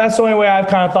true, but that's the only way I've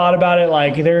kind of thought about it.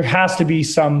 Like there has to be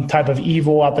some type of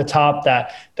evil at the top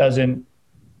that doesn't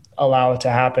allow it to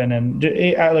happen. And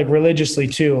like religiously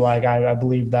too, like I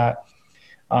believe that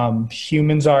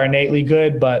humans are innately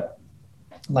good, but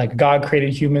like God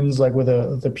created humans like with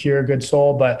a pure good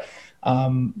soul. But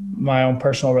my own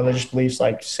personal religious beliefs,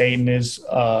 like Satan is,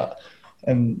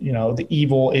 and you know, the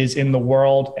evil is in the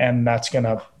world, and that's going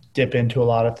to dip into a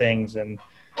lot of things. And,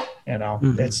 you know,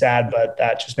 it's sad, but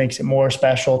that just makes it more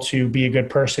special to be a good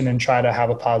person and try to have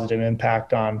a positive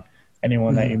impact on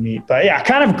anyone that you meet. But yeah,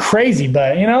 kind of crazy,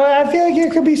 but you know, I feel like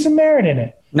there could be some merit in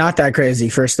it. Not that crazy,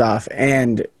 first off.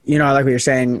 And, you know, I like what you're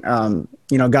saying.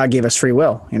 You know, God gave us free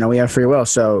will. You know, we have free will.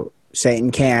 So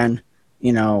Satan can,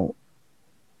 you know,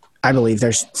 I believe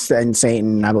there's in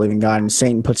Satan, I believe in God, and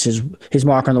Satan puts his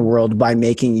mark on the world by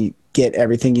making you get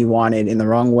everything you wanted in the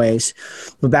wrong ways.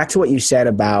 But back to what you said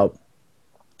about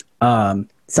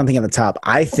something at the top.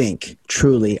 I think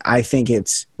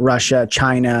it's Russia,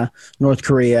 China, North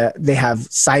Korea. They have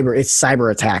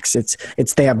cyber attacks.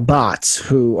 They have bots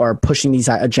who are pushing these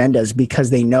agendas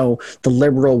because they know the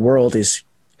liberal world is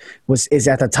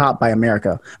at the top by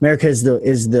America. America is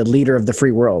the leader of the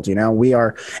free world. You know, we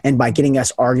are, and by getting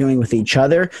us arguing with each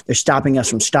other, they're stopping us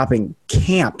from stopping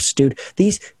camps, dude.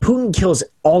 Putin kills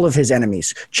all of his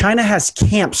enemies. China has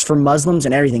camps for Muslims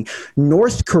and everything.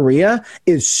 North Korea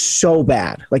is so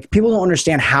bad. Like people don't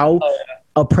understand how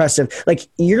oppressive. Like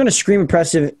you're going to scream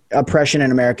oppression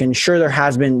in America. And sure,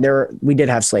 we did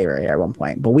have slavery at one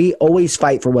point, but we always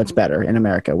fight for what's better in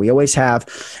America. We always have,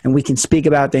 and we can speak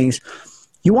about things.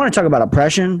 You want to talk about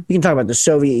oppression? We can talk about the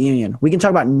Soviet Union. We can talk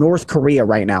about North Korea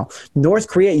right now. North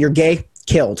Korea, you're gay,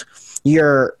 killed.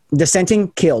 You're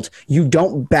dissenting, killed. You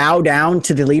don't bow down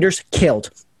to the leaders, killed.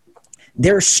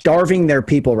 They're starving their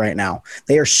people right now.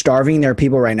 They are starving their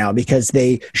people right now because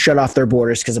they shut off their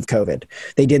borders because of COVID.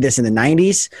 They did this in the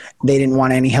 90s. They didn't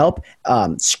want any help.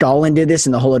 Stalin did this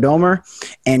in the Holodomor.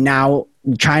 And now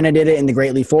China did it in the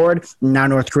Great Leap Forward. Now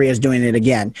North Korea is doing it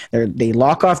again. They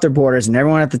lock off their borders, and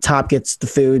everyone at the top gets the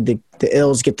food. The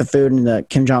ills get the food, and the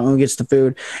Kim Jong-un gets the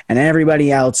food, and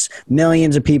everybody else,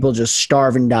 millions of people just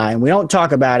starve and die. And we don't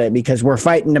talk about it because we're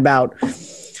fighting about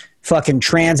fucking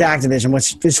trans activism,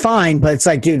 which is fine, but it's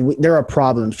like, dude, there are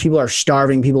problems. People are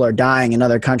starving. People are dying in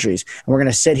other countries. And we're going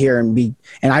to sit here and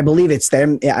I believe it's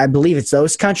them. I believe it's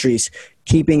those countries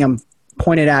keeping them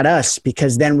pointed at us,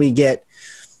 because then we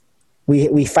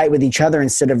fight with each other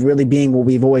instead of really being what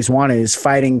we've always wanted, is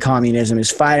fighting communism, is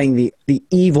fighting the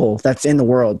evil that's in the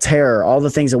world, terror, all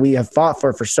the things that we have fought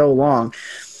for so long.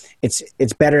 It's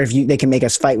better if they can make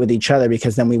us fight with each other,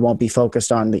 because then we won't be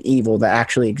focused on the evil that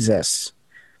actually exists.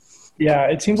 Yeah,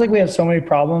 it seems like we have so many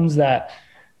problems that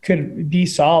could be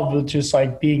solved with just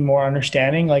like being more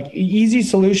understanding, like easy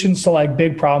solutions to like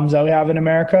big problems that we have in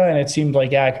America. And it seems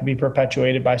like, yeah, it could be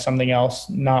perpetuated by something else,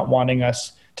 not wanting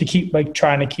us to keep like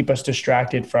trying to keep us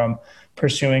distracted from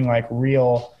pursuing like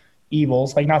real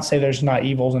evils. Like, not to say there's not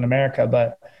evils in America,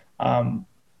 but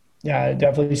yeah, it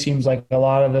definitely seems like a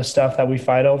lot of the stuff that we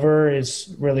fight over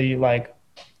is really like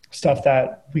stuff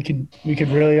that we could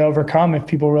really overcome if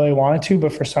people really wanted to,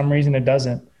 but for some reason it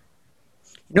doesn't.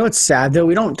 You know what's sad though?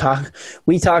 We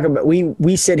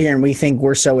sit here and we think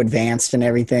we're so advanced and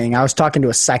everything. I was talking to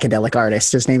a psychedelic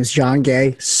artist. His name is John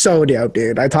Gay. So dope,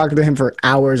 dude. I talked to him for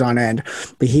hours on end,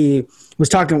 but we were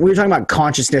talking about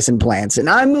consciousness and plants, and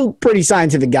I'm a pretty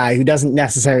scientific guy who doesn't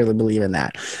necessarily believe in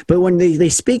that. But when they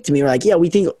speak to me, we're like, yeah, we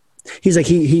think, he's like,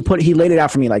 he laid it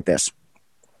out for me like this.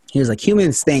 He was like,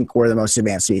 humans think we're the most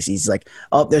advanced species. He's like,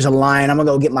 oh, there's a lion. I'm going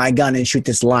to go get my gun and shoot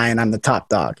this lion. I'm the top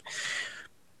dog.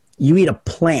 You eat a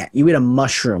plant, you eat a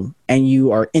mushroom, and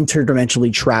you are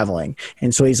interdimensionally traveling.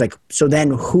 And so he's like, so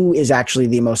then who is actually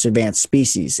the most advanced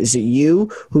species? Is it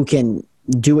you who can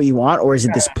do what you want, or is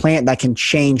it this plant that can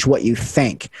change what you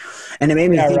think? And it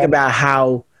made me think about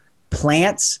how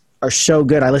plants are so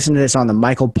good. I listened to this on the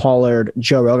Michael Pollard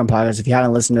Joe Rogan podcast. If you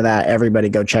haven't listened to that, everybody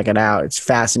go check it out. It's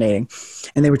fascinating.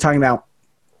 And they were talking about,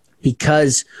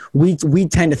 because we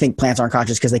tend to think plants aren't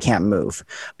conscious because they can't move,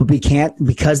 but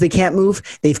because they can't move,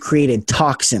 they've created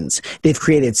toxins. They've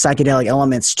created psychedelic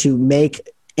elements to make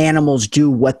animals do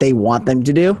what they want them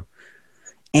to do.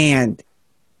 And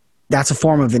that's a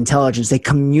form of intelligence. They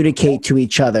communicate to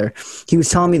each other. He was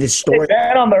telling me this story. They've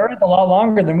been on the earth a lot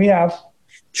longer than we have.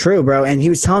 True, bro. And he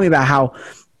was telling me about how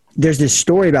there's this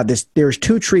story about this. There's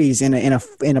two trees in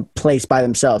a place by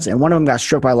themselves, and one of them got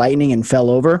struck by lightning and fell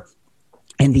over.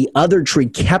 And the other tree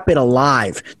kept it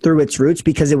alive through its roots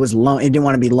because it was it didn't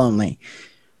want to be lonely.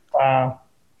 Wow.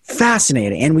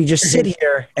 Fascinating. And we just sit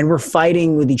here and we're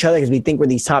fighting with each other because we think we're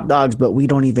these top dogs, but we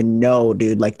don't even know,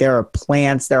 dude. Like, there are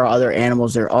plants, there are other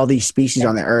animals, there are all these species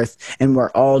on the earth, and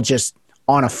we're all just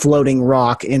on a floating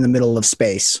rock in the middle of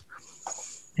space.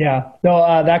 Yeah. No,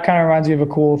 that kind of reminds me of a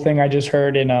cool thing I just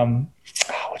heard in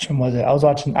which one was it?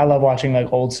 I love watching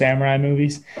like old samurai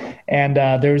movies, and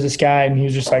there was this guy, and he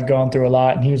was just like going through a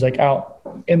lot, and he was like out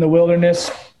in the wilderness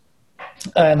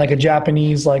in like a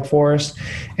Japanese like forest,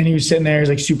 and he was sitting there, he's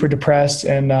like super depressed,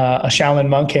 and a Shaolin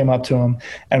monk came up to him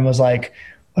and was like,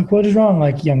 what is wrong?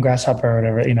 Like, young grasshopper or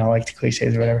whatever, you know, like the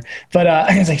cliches or whatever.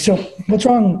 But he's like, so what's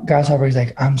wrong, grasshopper? He's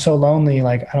like, I'm so lonely.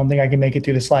 Like, I don't think I can make it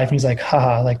through this life. And he's like,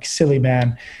 haha, like, silly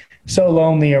man. So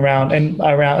lonely around. And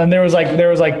there was like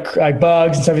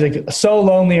bugs and stuff. He's like, so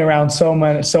lonely around so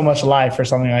much life or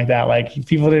something like that. Like,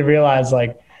 people didn't realize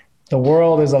like the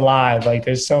world is alive. Like,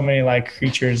 there's so many like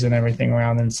creatures and everything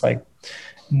around. And it's like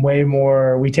way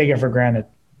more, we take it for granted.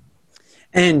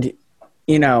 And,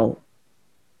 you know,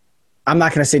 I'm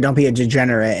not going to say don't be a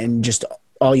degenerate and just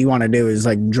all you want to do is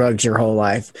like drugs your whole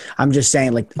life. I'm just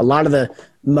saying, like, a lot of the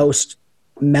most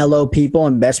mellow people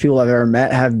and best people I've ever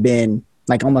met have been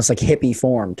like almost like hippie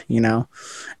formed, you know,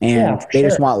 and they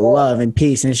just want love and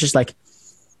peace. And it's just like,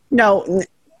 no,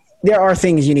 there are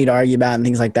things you need to argue about and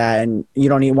things like that. And you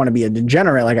don't even want to be a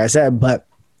degenerate, like I said, but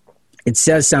it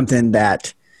says something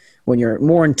that when you're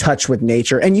more in touch with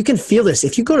nature, and you can feel this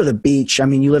if you go to the beach. I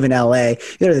mean, you live in LA,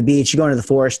 you go to the beach, you go into the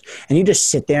forest, and you just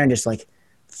sit there and just like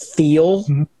feel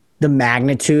the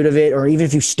magnitude of it. Or even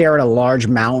if you stare at a large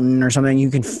mountain or something, you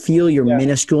can feel your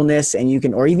minusculeness, and you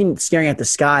can, or even staring at the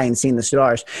sky and seeing the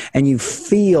stars, and you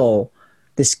feel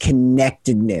this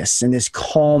connectedness and this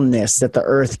calmness that the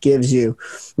earth gives you.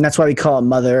 And that's why we call it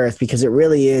Mother Earth, because it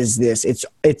really is this, it's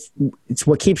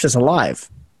what keeps us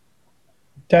alive.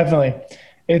 Definitely.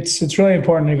 It's really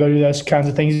important to go do those kinds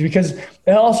of things, because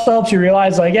it also helps you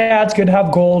realize, like, yeah, it's good to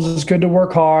have goals. It's good to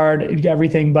work hard,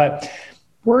 everything, but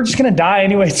we're just going to die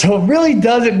anyway. So it really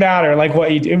doesn't matter like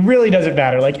what you do. It really doesn't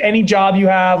matter. Like any job you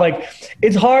have, like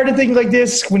it's hard to think like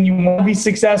this when you want to be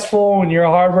successful, when you're a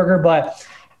hard worker, but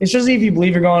it's just, if you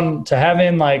believe you're going to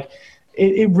heaven, like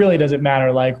it really doesn't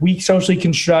matter. Like, we socially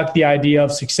construct the idea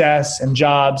of success and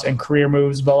jobs and career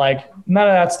moves, but like none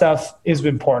of that stuff is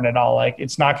important at all. Like,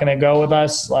 it's not going to go with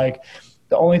us. Like,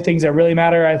 the only things that really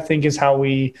matter, I think, is how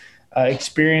we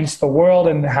experience the world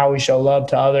and how we show love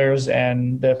to others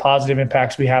and the positive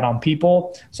impacts we had on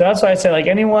people. So that's why I say, like,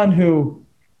 anyone who,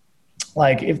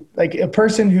 like, if like a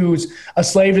person who's a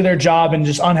slave to their job and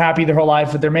just unhappy their whole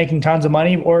life, but they're making tons of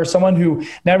money, or someone who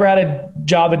never had a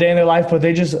job a day in their life, but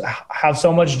they just have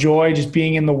so much joy just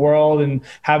being in the world and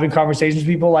having conversations with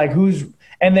people, like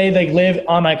and they like live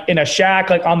on like in a shack,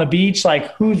 like on the beach,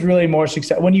 like who's really more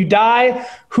successful when you die?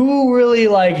 Who really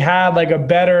like had like a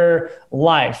better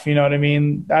life? You know what I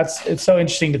mean? It's so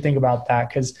interesting to think about that,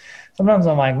 because sometimes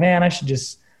I'm like, man, I should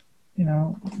just, you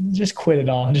know, just quit it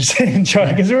all and just enjoy it,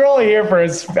 because we're only here for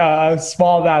a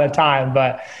small amount of time.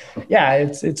 But yeah,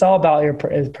 it's all about your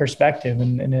perspective,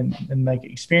 and like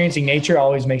experiencing nature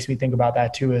always makes me think about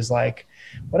that too. Is like,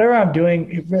 whatever I'm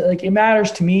doing, it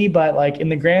matters to me, but like in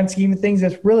the grand scheme of things,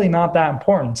 it's really not that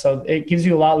important. So it gives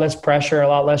you a lot less pressure, a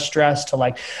lot less stress to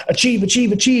like achieve.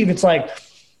 It's like,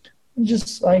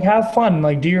 just like have fun,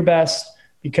 like do your best,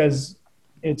 because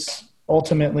it's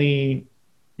ultimately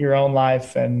your own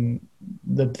life, and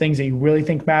the things that you really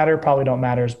think matter probably don't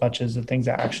matter as much as the things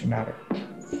that actually matter.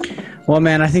 Well,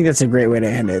 man, I think that's a great way to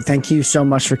end it. Thank you so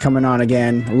much for coming on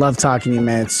again. I love talking to you,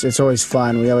 man. It's always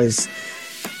fun.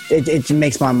 It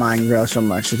makes my mind grow so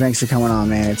much. So thanks for coming on,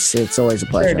 man. It's always a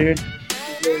pleasure. Sure, dude.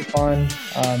 It's really fun.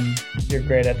 You're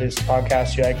great at this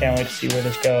podcast too. I can't wait to see where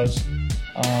this goes.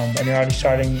 And you're already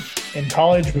starting in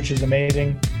college, which is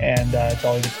amazing. And it's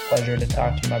always a pleasure to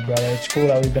talk to you, my brother. It's cool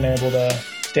that we've been able to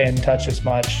stay in touch this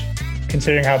much,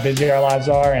 considering how busy our lives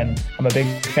are. And I'm a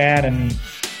big fan, and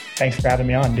thanks for having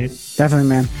me on, dude. Definitely,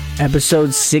 man.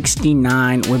 Episode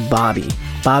 69 with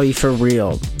Bobby for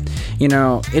real. You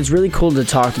know, it's really cool to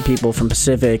talk to people from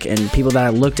Pacific and people that I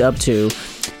looked up to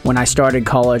when I started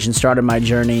college and started my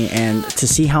journey, and to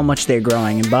see how much they're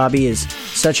growing. And Bobby is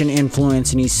such an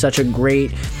influence, and he's such a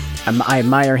great, I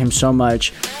admire him so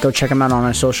much. Go check him out on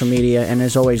our social media. And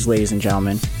as always, ladies and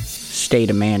gentlemen, stay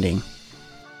demanding.